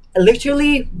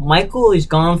literally, Michael is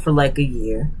gone for like a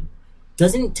year.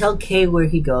 Doesn't tell Kay where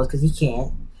he goes because he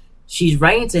can't. She's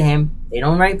writing to him. They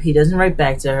don't write. He doesn't write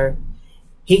back to her.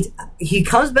 He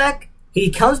comes back. He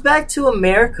comes back to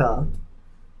America.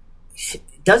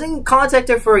 Doesn't contact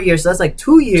her for a year. So that's like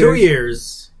 2 years. 2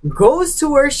 years. Goes to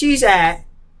where she's at,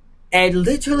 and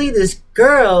literally this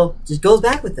girl just goes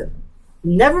back with him.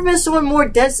 Never been someone more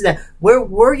dense than that. Where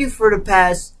were you for the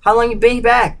past? How long you been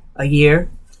back? A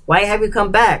year. Why have you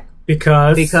come back?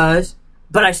 Because.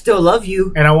 But I still love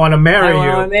you. And I want to marry you.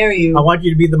 I want to marry you. I want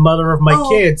you to be the mother of my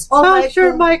kids. Oh,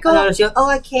 sure, Michael.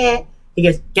 I can't. He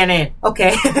goes, "Get in."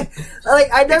 Okay. Like,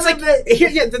 I never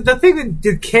the thing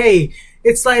with Kay,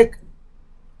 it's like,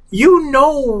 you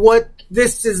know what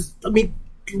this is. I mean,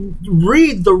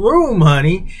 read the room,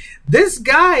 honey. This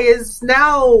guy is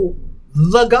now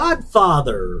the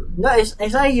Godfather. No, it's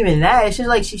not even that. It's just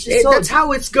like, she's just so... That's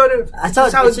how it's gonna... That's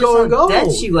how it's going to go.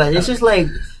 That she was. It's just like...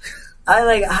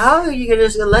 how are you gonna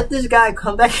just let this guy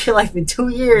come back to your life in 2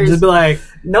 years? Just be like,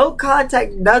 no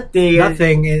contact, nothing.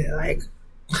 And like,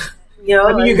 You know,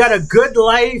 I mean, you got a good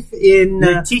life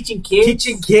in teaching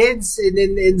kids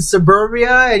in suburbia,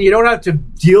 and you don't have to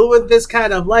deal with this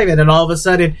kind of life. And then all of a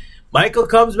sudden, Michael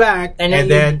comes back, and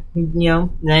then you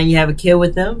have a kid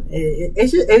with them.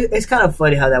 It's kind of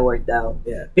funny how that worked out.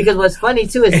 Yeah, because what's funny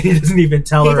too is he doesn't even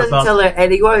tell her.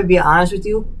 And you want to be honest with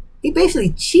you, he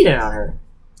basically cheated on her.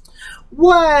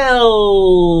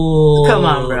 Well, come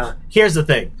on, bro. Here's the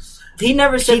thing. He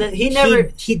never said that.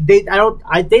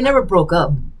 They never broke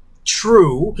up.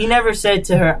 True. He never said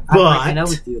to her, "I'm breaking up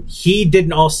with you." He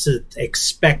didn't also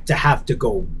expect to have to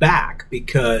go back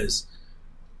because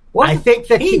I think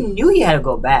that he knew he had to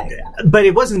go back, but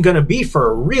it wasn't going to be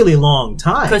for a really long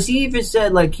time. Because he even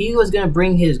said like he was going to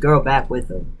bring his girl back with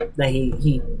him that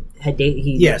he had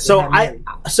dated. So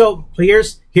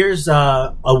here's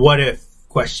a what if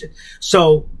question.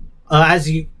 So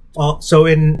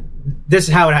in this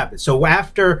is how it happened. So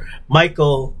after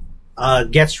Michael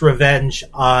gets revenge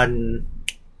on,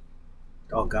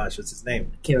 oh gosh, what's his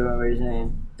name? Can't remember his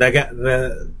name.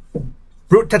 The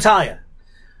Brute Tatalia.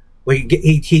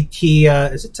 He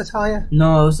is it Tatalia?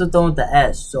 No, it's the one with the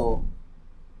S. So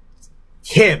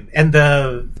him and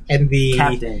the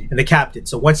captain.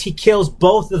 So once he kills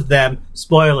both of them,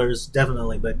 spoilers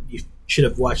definitely, but you should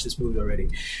have watched this movie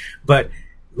already. But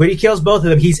when he kills both of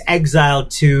them, he's exiled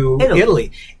to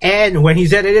Italy. And when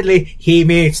he's in Italy, he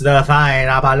meets the fine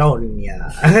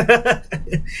Apollonia.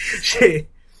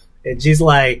 And she's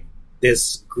like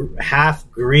this half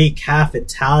Greek, half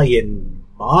Italian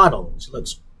model. She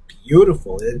looks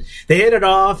beautiful. And they hit it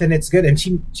off, and it's good. And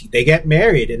they get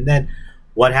married. And then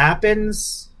what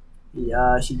happens?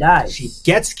 She dies. She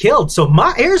gets killed. So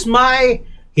here's my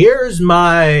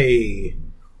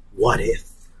what if.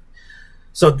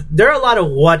 So there are a lot of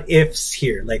what ifs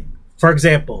here. Like, for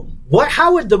example,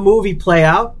 how would the movie play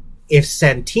out if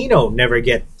Santino never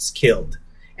gets killed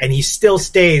and he still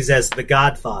stays as the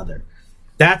Godfather?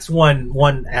 That's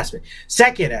one aspect.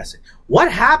 Second aspect,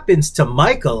 what happens to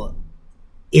Michael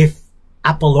if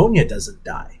Apollonia doesn't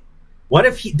die? What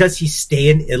if does he stay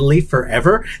in Italy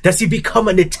forever? Does he become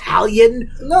an Italian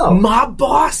mob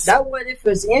boss? That what if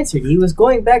was answered. He was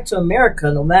going back to America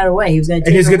no matter what. He was going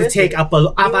to take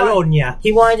Apollonia.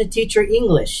 He wanted to teach her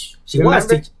English. She wants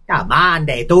to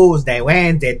Monday, Tuesday,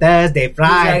 Wednesday, Thursday,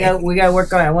 Friday. We got to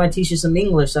work on it. I want to teach you some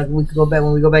English so we could go back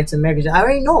when we go back to America. I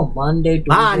already know Monday,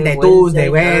 Tuesday,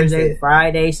 Wednesday,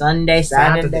 Friday, Sunday,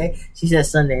 Saturday. She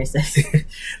says Sunday instead.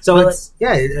 So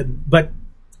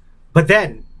but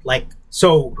then like.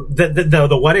 So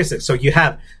the what is it? So you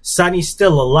have Sonny's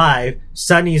still alive.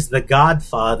 Sonny's the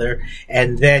Godfather,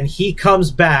 and then he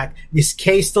comes back. Is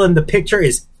Kay still in the picture?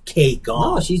 Is Kay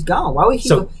gone? No, she's gone. Why would he?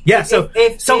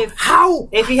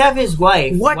 If he have his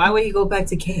wife, why would he go back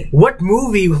to Kay? What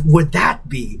movie would that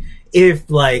be if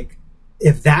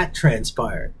that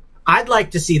transpired? I'd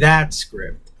like to see that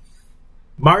script.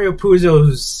 Mario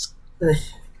Puzo's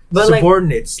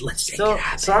subordinates. Let's take it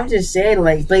out. So I'm just saying,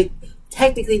 like.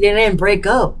 Technically, they didn't break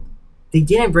up. They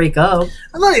didn't break up.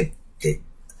 I like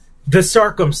the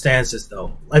circumstances,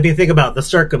 though. I mean, think about the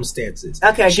circumstances.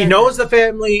 Okay, she knows the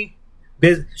family.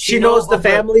 She knows the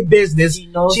family business.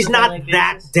 She's not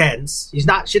that dense.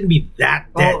 Shouldn't be that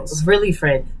dense. Really,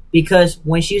 Fred? Because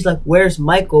when she's like, "Where's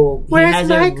Michael?" Where's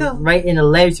Michael? Writing a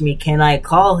letter to me. Can I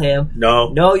call him?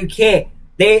 No, you can't.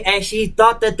 And she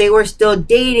thought that they were still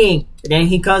dating. And then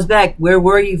he comes back. Where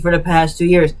were you for the past 2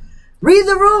 years? Read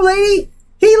the room, lady.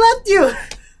 He left you.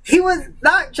 He was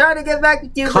not trying to get back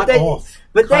with you.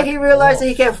 But then he realized that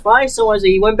he can't find someone, so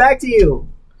he went back to you.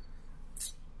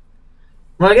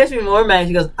 Well, I guess me more mad.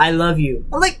 She goes, "I love you."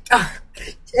 I'm like,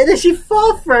 and then she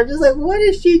falls for him. Just like, what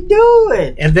is she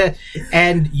doing?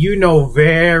 And you know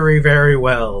very, very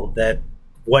well that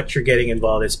what you're getting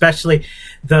involved in, especially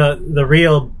the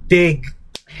real big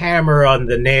hammer on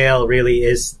the nail, really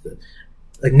is.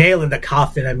 The nail in the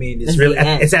coffin, I mean,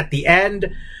 it's at the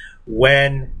end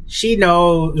when she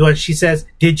says,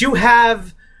 "Did you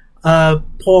have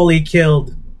Paulie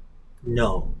killed?"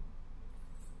 No.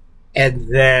 And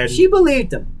then she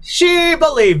believed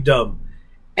him.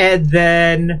 And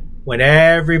then when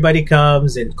everybody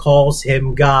comes and calls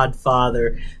him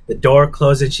Godfather, the door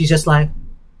closes and she's just like,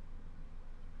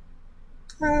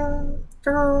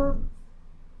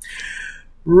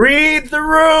 read the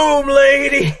room,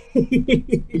 lady.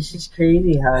 It's just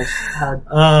crazy how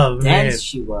dense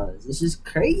she was. It's just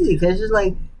crazy because it's just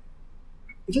like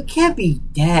you can't be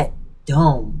that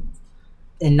dumb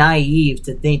and naive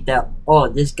to think that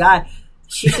this guy.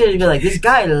 She should have been like, this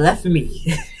guy left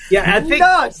me. Yeah, I think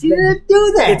she didn't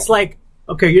do that. It's like,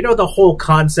 okay, the whole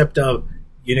concept of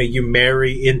you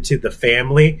marry into the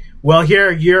family. well,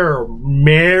 here you're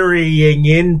marrying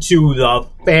into the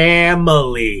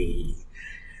family.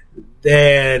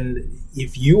 Then,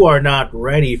 if you are not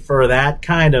ready for that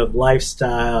kind of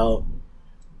lifestyle,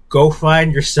 go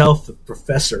find yourself a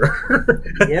professor,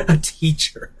 a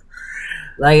teacher.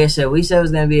 Like I said, we said it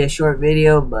was going to be a short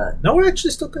video, but... No, we're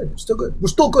actually still good. We're still good. We're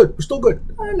still good. We're still good.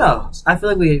 I don't know. I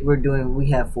feel like we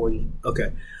have 40.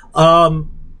 Okay.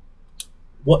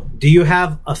 What do you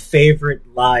have a favorite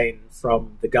line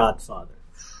from The Godfather?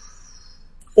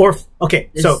 Or,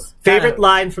 okay, so favorite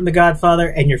line from The Godfather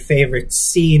and your favorite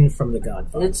scene from The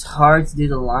Godfather. It's hard to do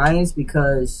the lines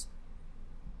because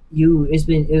it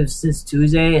was since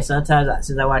Tuesday, and sometimes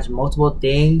since I watch multiple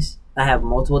things, I have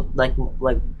multiple, like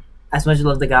as much as I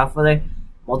love The Godfather,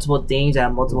 multiple things, I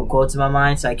have multiple quotes in my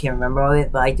mind, so I can't remember all of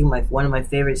it. But I think one of my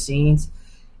favorite scenes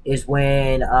is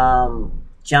when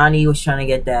Johnny was trying to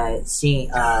get that scene.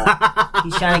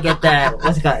 He's trying to get that.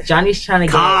 What's it called? Johnny's trying to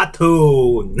get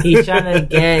cartoon. He's trying to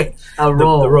get a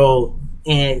role. The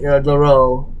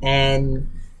role. And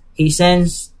he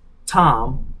sends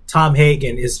Tom. Tom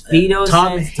Hagen is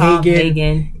Tom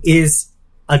Hagen is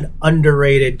an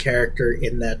underrated character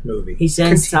in that movie. He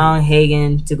sends Tom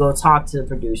Hagen to go talk to the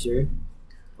producer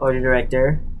or the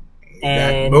director,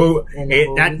 and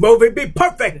that movie be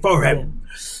perfect for him.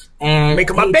 And make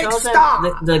him a big star.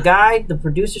 The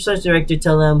producer / director,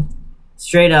 tell him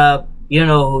straight up, you don't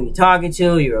know who you're talking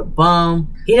to. You're a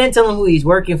bum. He didn't tell him who he's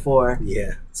working for.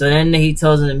 Yeah. So then he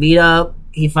tells him to meet up.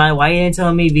 He find why you didn't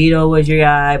tell me Vito was your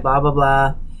guy. Blah blah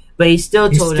blah. But he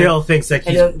still thinks that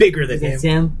he's bigger than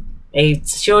him. And he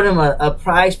showed him a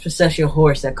prized possession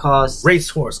horse that costs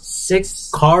racehorse what is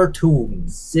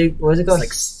it called? It's like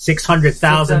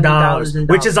 $600,000,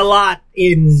 which is a lot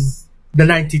in the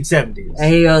 1970s.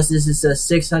 And he goes, "This is a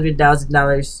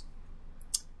 $600,000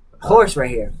 horse right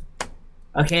here."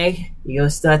 Okay, he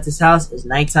goes to this house. It's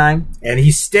nighttime, and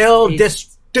he's still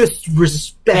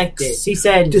disrespects. He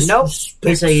said, "Nope."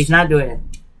 He said he's not doing it.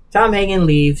 Tom Hagen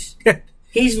leaves.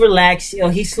 He's relaxed.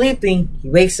 He's sleeping. He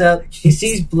wakes up. He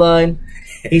sees blood.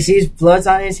 He sees blood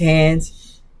on his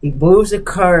hands. He moves the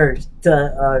covers,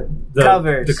 the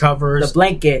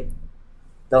blanket.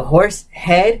 The horse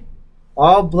head,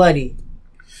 all bloody,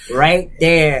 right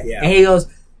there. Yeah. And he goes,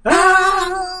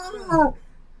 "Ah!"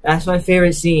 That's my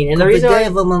favorite scene. And the reason why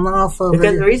it's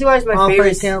my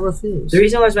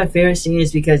favorite scene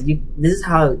is because this is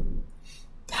how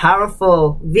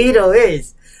powerful Vito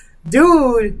is.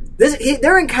 Dude,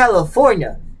 they're in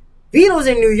California. Vito's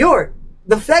in New York.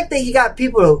 The fact that he got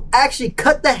people to actually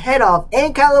cut the head off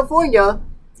in California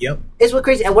is what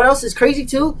crazy. And what else is crazy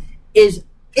too is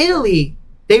Italy.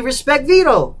 They respect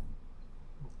Vito.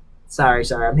 Sorry,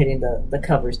 I'm hitting the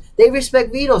covers. They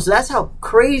respect Vito, so that's how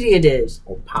crazy it is.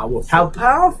 How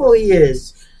powerful he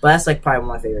is. But that's like probably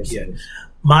one of my favorite scenes.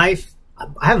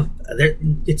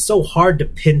 It's so hard to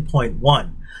pinpoint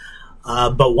one.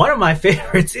 But one of my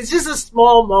favorites, it's just a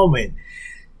small moment,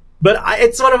 but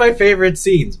it's one of my favorite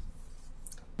scenes.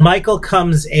 Michael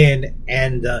comes in,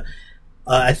 and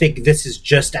I think this is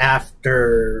just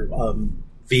after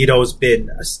Vito's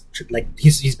been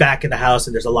he's back in the house,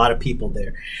 and there's a lot of people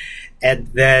there, and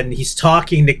then he's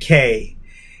talking to Kay,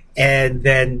 and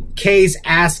then Kay's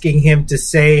asking him to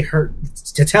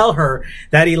tell her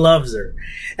that he loves her,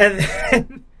 and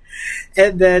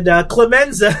then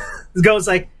Clemenza goes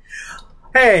like,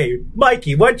 "Hey,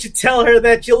 Mikey, why don't you tell her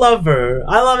that you love her?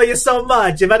 I love you so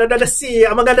much. If I don't see you,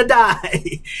 I'm gonna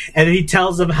die." And he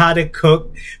tells him how to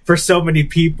cook for so many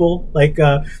people. Like,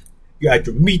 you add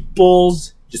your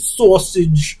meatballs, your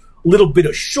sausage, a little bit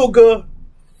of sugar,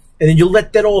 and then you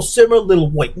let that all simmer, a little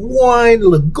white wine, a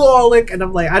little garlic. And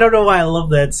I'm like, I don't know why I love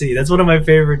that scene. That's one of my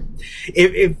favorite.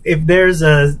 If there's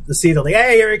a scene of like,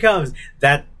 hey, here he comes,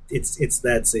 it's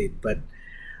that scene. But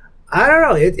I don't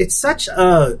know. It's such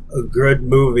a good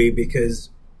movie because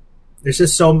there's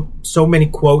just so many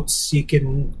quotes you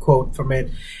can quote from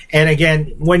it. And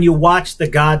again, when you watch The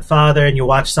Godfather and you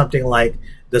watch something like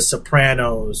The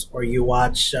Sopranos, or you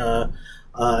watch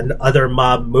other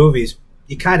mob movies,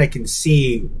 you kind of can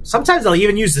see. Sometimes they'll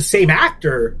even use the same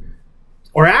actor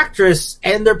or actress,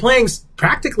 and they're playing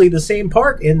practically the same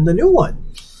part in the new one.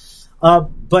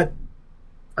 But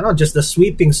I don't know, just the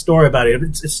sweeping story about it.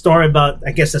 It's a story about,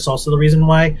 I guess that's also the reason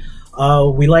why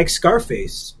we like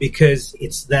Scarface, because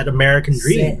it's that American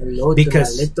dream.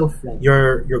 Because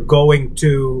you're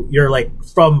like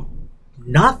from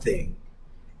nothing,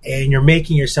 and you're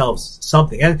making yourself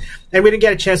something. And we didn't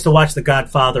get a chance to watch The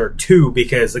Godfather 2,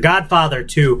 because The Godfather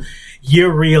 2, you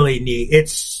really need.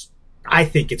 I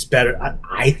think it's better.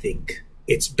 I think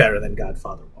it's better than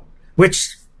Godfather 1,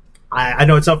 which I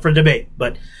know it's up for debate,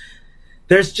 but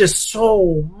there's just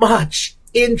so much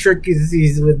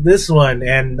intricacies with this one,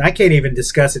 and I can't even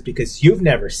discuss it because you've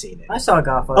never seen it. I saw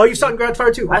Godfather. Oh, you saw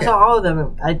Godfather 2? Okay. I saw all of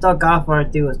them. I thought Godfather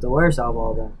 2 was the worst of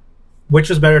all of them. Which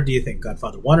was better, do you think?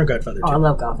 Godfather 1 or Godfather 2? Oh, I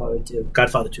love Godfather 2.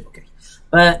 Godfather 2, okay.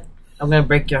 But I'm going to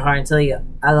break your heart and tell you,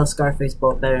 I love Scarface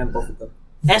both better than both of them.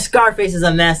 And Scarface is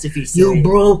a masterpiece. You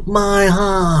broke my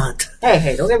heart.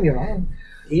 Hey, don't get me wrong.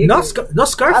 No,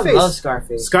 Scarface. I love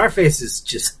Scarface. Scarface is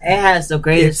just... It has the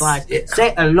greatest lines.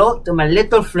 Say hello to my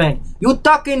little friend. You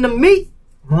talking to me?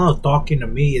 No, talking to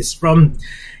me is from...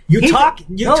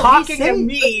 talking to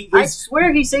me... I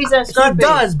swear he says that in Scarface. He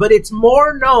does, but it's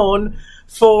more known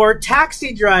for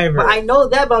Taxi Driver. But I know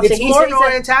that, but I'm saying more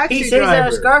known in Taxi Driver. He says that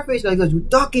in Scarface. He goes, you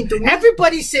talking to me?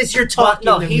 Everybody says you're talking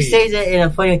to me. No, he says it in a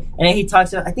funny... And then he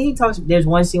talks about... I think he talks... There's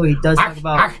one scene where he does talk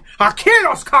about... I kill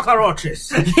those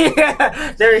cockroaches.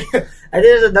 Yeah. There's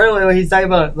another one where he's talking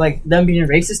about, like, them being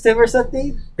racist to him or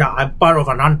something. Yeah, I'm part of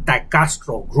an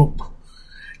anti-Castro group.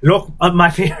 Look, my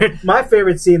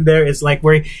favorite scene there is like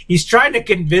where he's trying to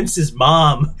convince his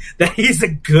mom that he's a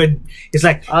good... He's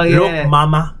like, look,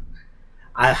 mama...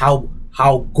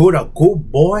 how good a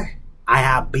good boy I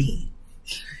have been.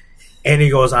 And he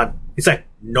goes on. He's like,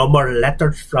 no more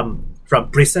letters from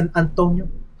prison, Antonio.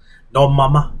 No,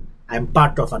 mama. I'm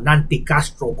part of an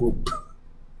anti-Castro group.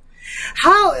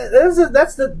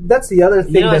 That's the other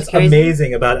thing that's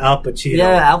amazing about Al Pacino.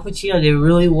 Yeah, Al Pacino did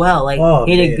really well. Like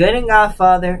he did good in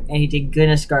Godfather and he did good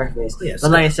in Scarface. Yeah,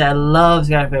 but like I said, I love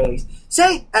Scarface.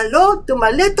 Say hello to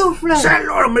my little friend. Say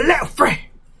hello to my little friend.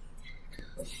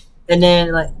 And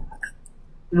then, like,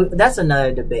 that's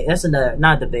another debate. That's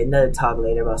another talk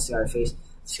later about Scarface.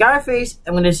 Scarface,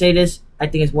 I'm going to say this, I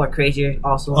think it's more crazier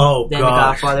also than The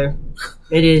Godfather.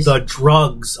 It is. The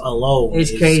drugs alone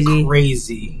is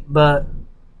crazy. But,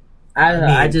 I don't know,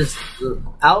 I just,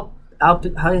 Al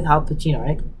Pacino,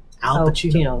 right? Al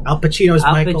Pacino. Al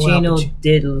Pacino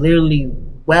did literally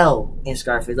well in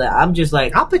Scarface. Like, I'm just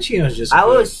like... Al Pacino's just I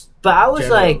was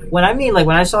like, when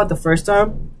I saw it the first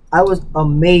time, I was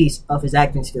amazed of his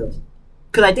acting skills.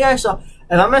 Because I think I saw, if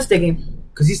I'm not mistaken...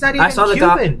 Because he's not even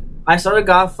Cuban. I saw The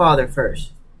Godfather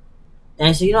first. And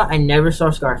I said, I never saw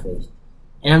Scarface.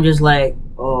 And I'm just like,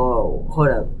 oh, hold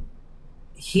up.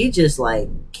 He just, like,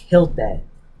 killed that.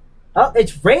 Oh,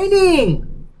 it's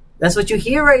raining! That's what you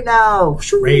hear right now.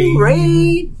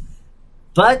 Rain!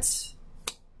 But,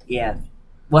 yeah.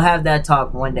 We'll have that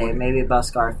talk one day, maybe about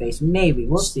Scarface. Maybe.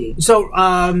 We'll see. So,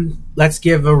 let's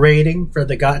give a rating for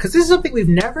the guy. Because this is something we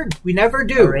never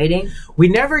do. A rating? We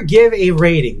never give a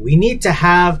rating. We need to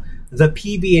have the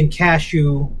PB and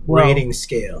Cashew rating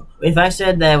scale. If I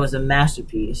said that it was a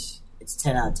masterpiece, it's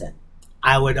 10 out of 10.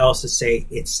 I would also say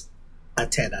it's a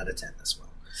 10 out of 10 as well.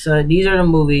 So, these are the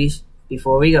movies.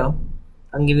 Before we go,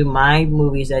 I'm going to give you my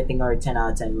movies that I think are 10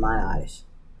 out of 10 in my eyes.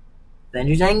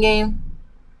 Avengers Endgame.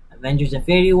 Avengers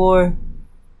Infinity War,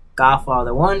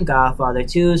 Godfather 1, Godfather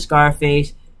 2,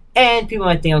 Scarface, and people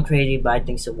might think I'm crazy, but I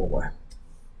think Civil War.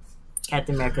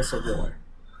 Captain America Civil War.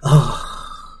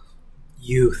 Oh,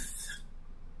 youth.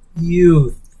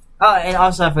 Oh, and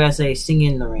also I forgot to say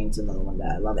Singing in the Rain is another one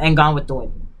that I love. And Gone with the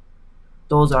Wind.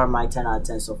 Those are my 10 out of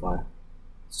 10 so far.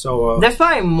 So there's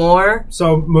probably more.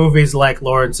 So movies like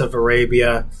Lawrence of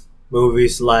Arabia,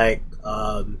 movies like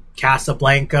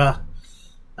Casablanca,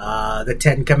 The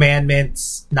Ten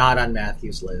Commandments, not on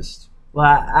Matthew's list.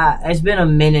 Well, it's been a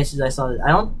minute since I saw this.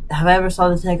 Have I ever saw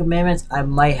The Ten Commandments? I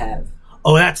might have.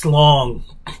 Oh, that's long.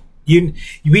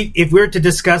 If we were to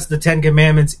discuss The Ten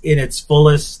Commandments in its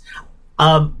fullest,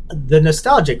 the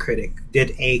Nostalgia Critic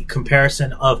did a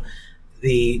comparison of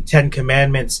the Ten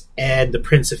Commandments and The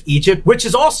Prince of Egypt, which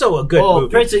is also a good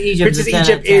movie. Prince of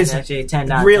Egypt is actually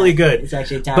 10 really good. It's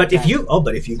actually 10. But if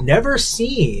you've never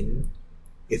seen,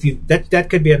 that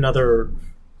could be another.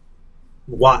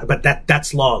 Why? But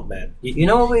that's long, man. You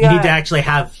know what we need to actually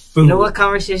have food. You know what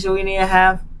conversation we need to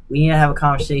have? We need to have a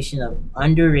conversation of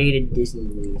underrated Disney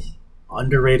movies.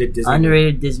 Underrated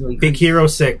Disney movies. Big Hero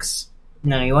 6.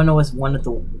 No, you want to know what's one of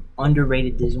the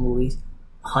underrated Disney movies?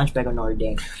 Hunchback of Notre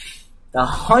Dame. The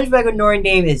Hunchback of Notre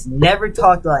Dame is never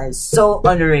talked about and it's so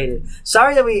underrated.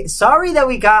 Sorry that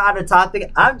we got out of topic.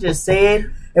 I'm just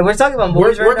saying. And we're talking about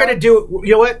movies we're gonna do,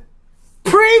 you know what?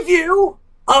 Preview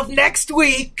of next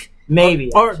week.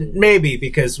 Maybe. Or maybe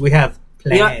because we have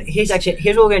plans. Here's what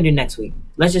we're gonna do next week.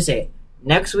 Let's just say it.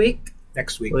 Next week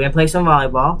we're gonna play some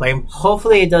volleyball.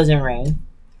 Hopefully it doesn't rain.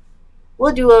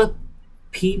 We'll do a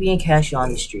PB and Cashew on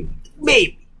the street.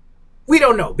 Maybe. We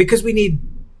don't know because we need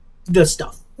the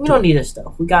stuff. We don't need this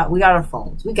stuff. We got our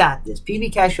phones. We got this.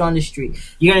 PB Cashew on the street.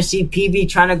 You're gonna see PB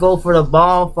trying to go for the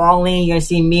ball, falling. You're gonna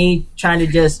see me trying to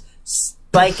just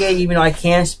spike it, even though I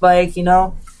can't spike. You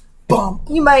know, Bump.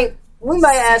 we might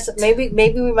ask. Maybe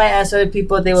we might ask other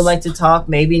people if they would like to talk.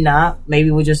 Maybe not.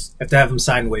 Maybe we'll just have to have them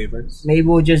sign waivers. Maybe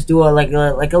we'll just do like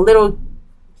a little,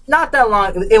 not that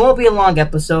long. It won't be a long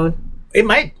episode. It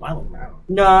might. I don't know.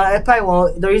 No, it probably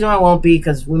won't. The reason why it won't be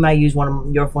because we might use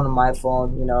your phone and my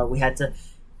phone. You know, we had to.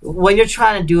 When you're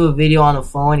trying to do a video on the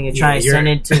phone and you're trying to send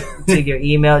it to your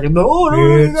email, they're like, oh,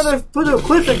 no, you gotta put a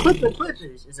clip.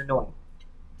 It's annoying.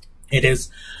 It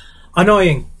is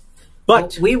annoying.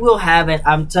 But we will have it.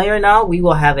 I'm telling you right now, we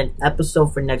will have an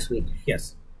episode for next week.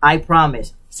 Yes. I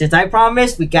promise. Since I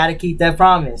promised, we gotta keep that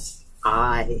promise.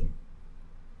 I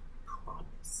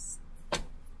promise.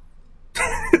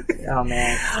 Oh,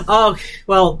 man. Okay,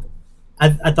 well,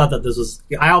 I thought that this was...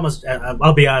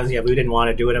 I'll be honest, yeah, we didn't want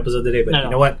to do an episode today, but you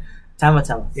know what? Time will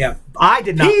tell. Yeah, I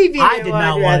did not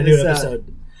want to do an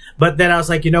episode. But then I was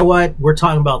like, you know what? We're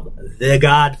talking about The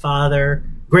Godfather.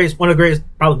 One of the greatest,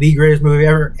 probably the greatest movie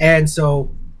ever. And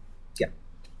so, yeah,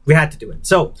 we had to do it.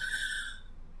 So,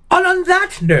 on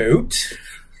that note,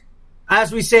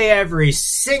 as we say every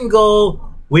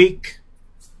single week,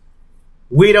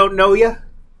 we don't know you,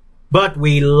 but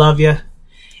we love you.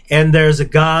 And there's a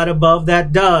God above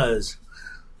that does.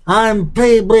 I'm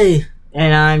Baby.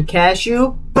 And I'm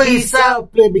Cashew. Peace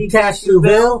out, baby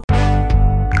Cashewville.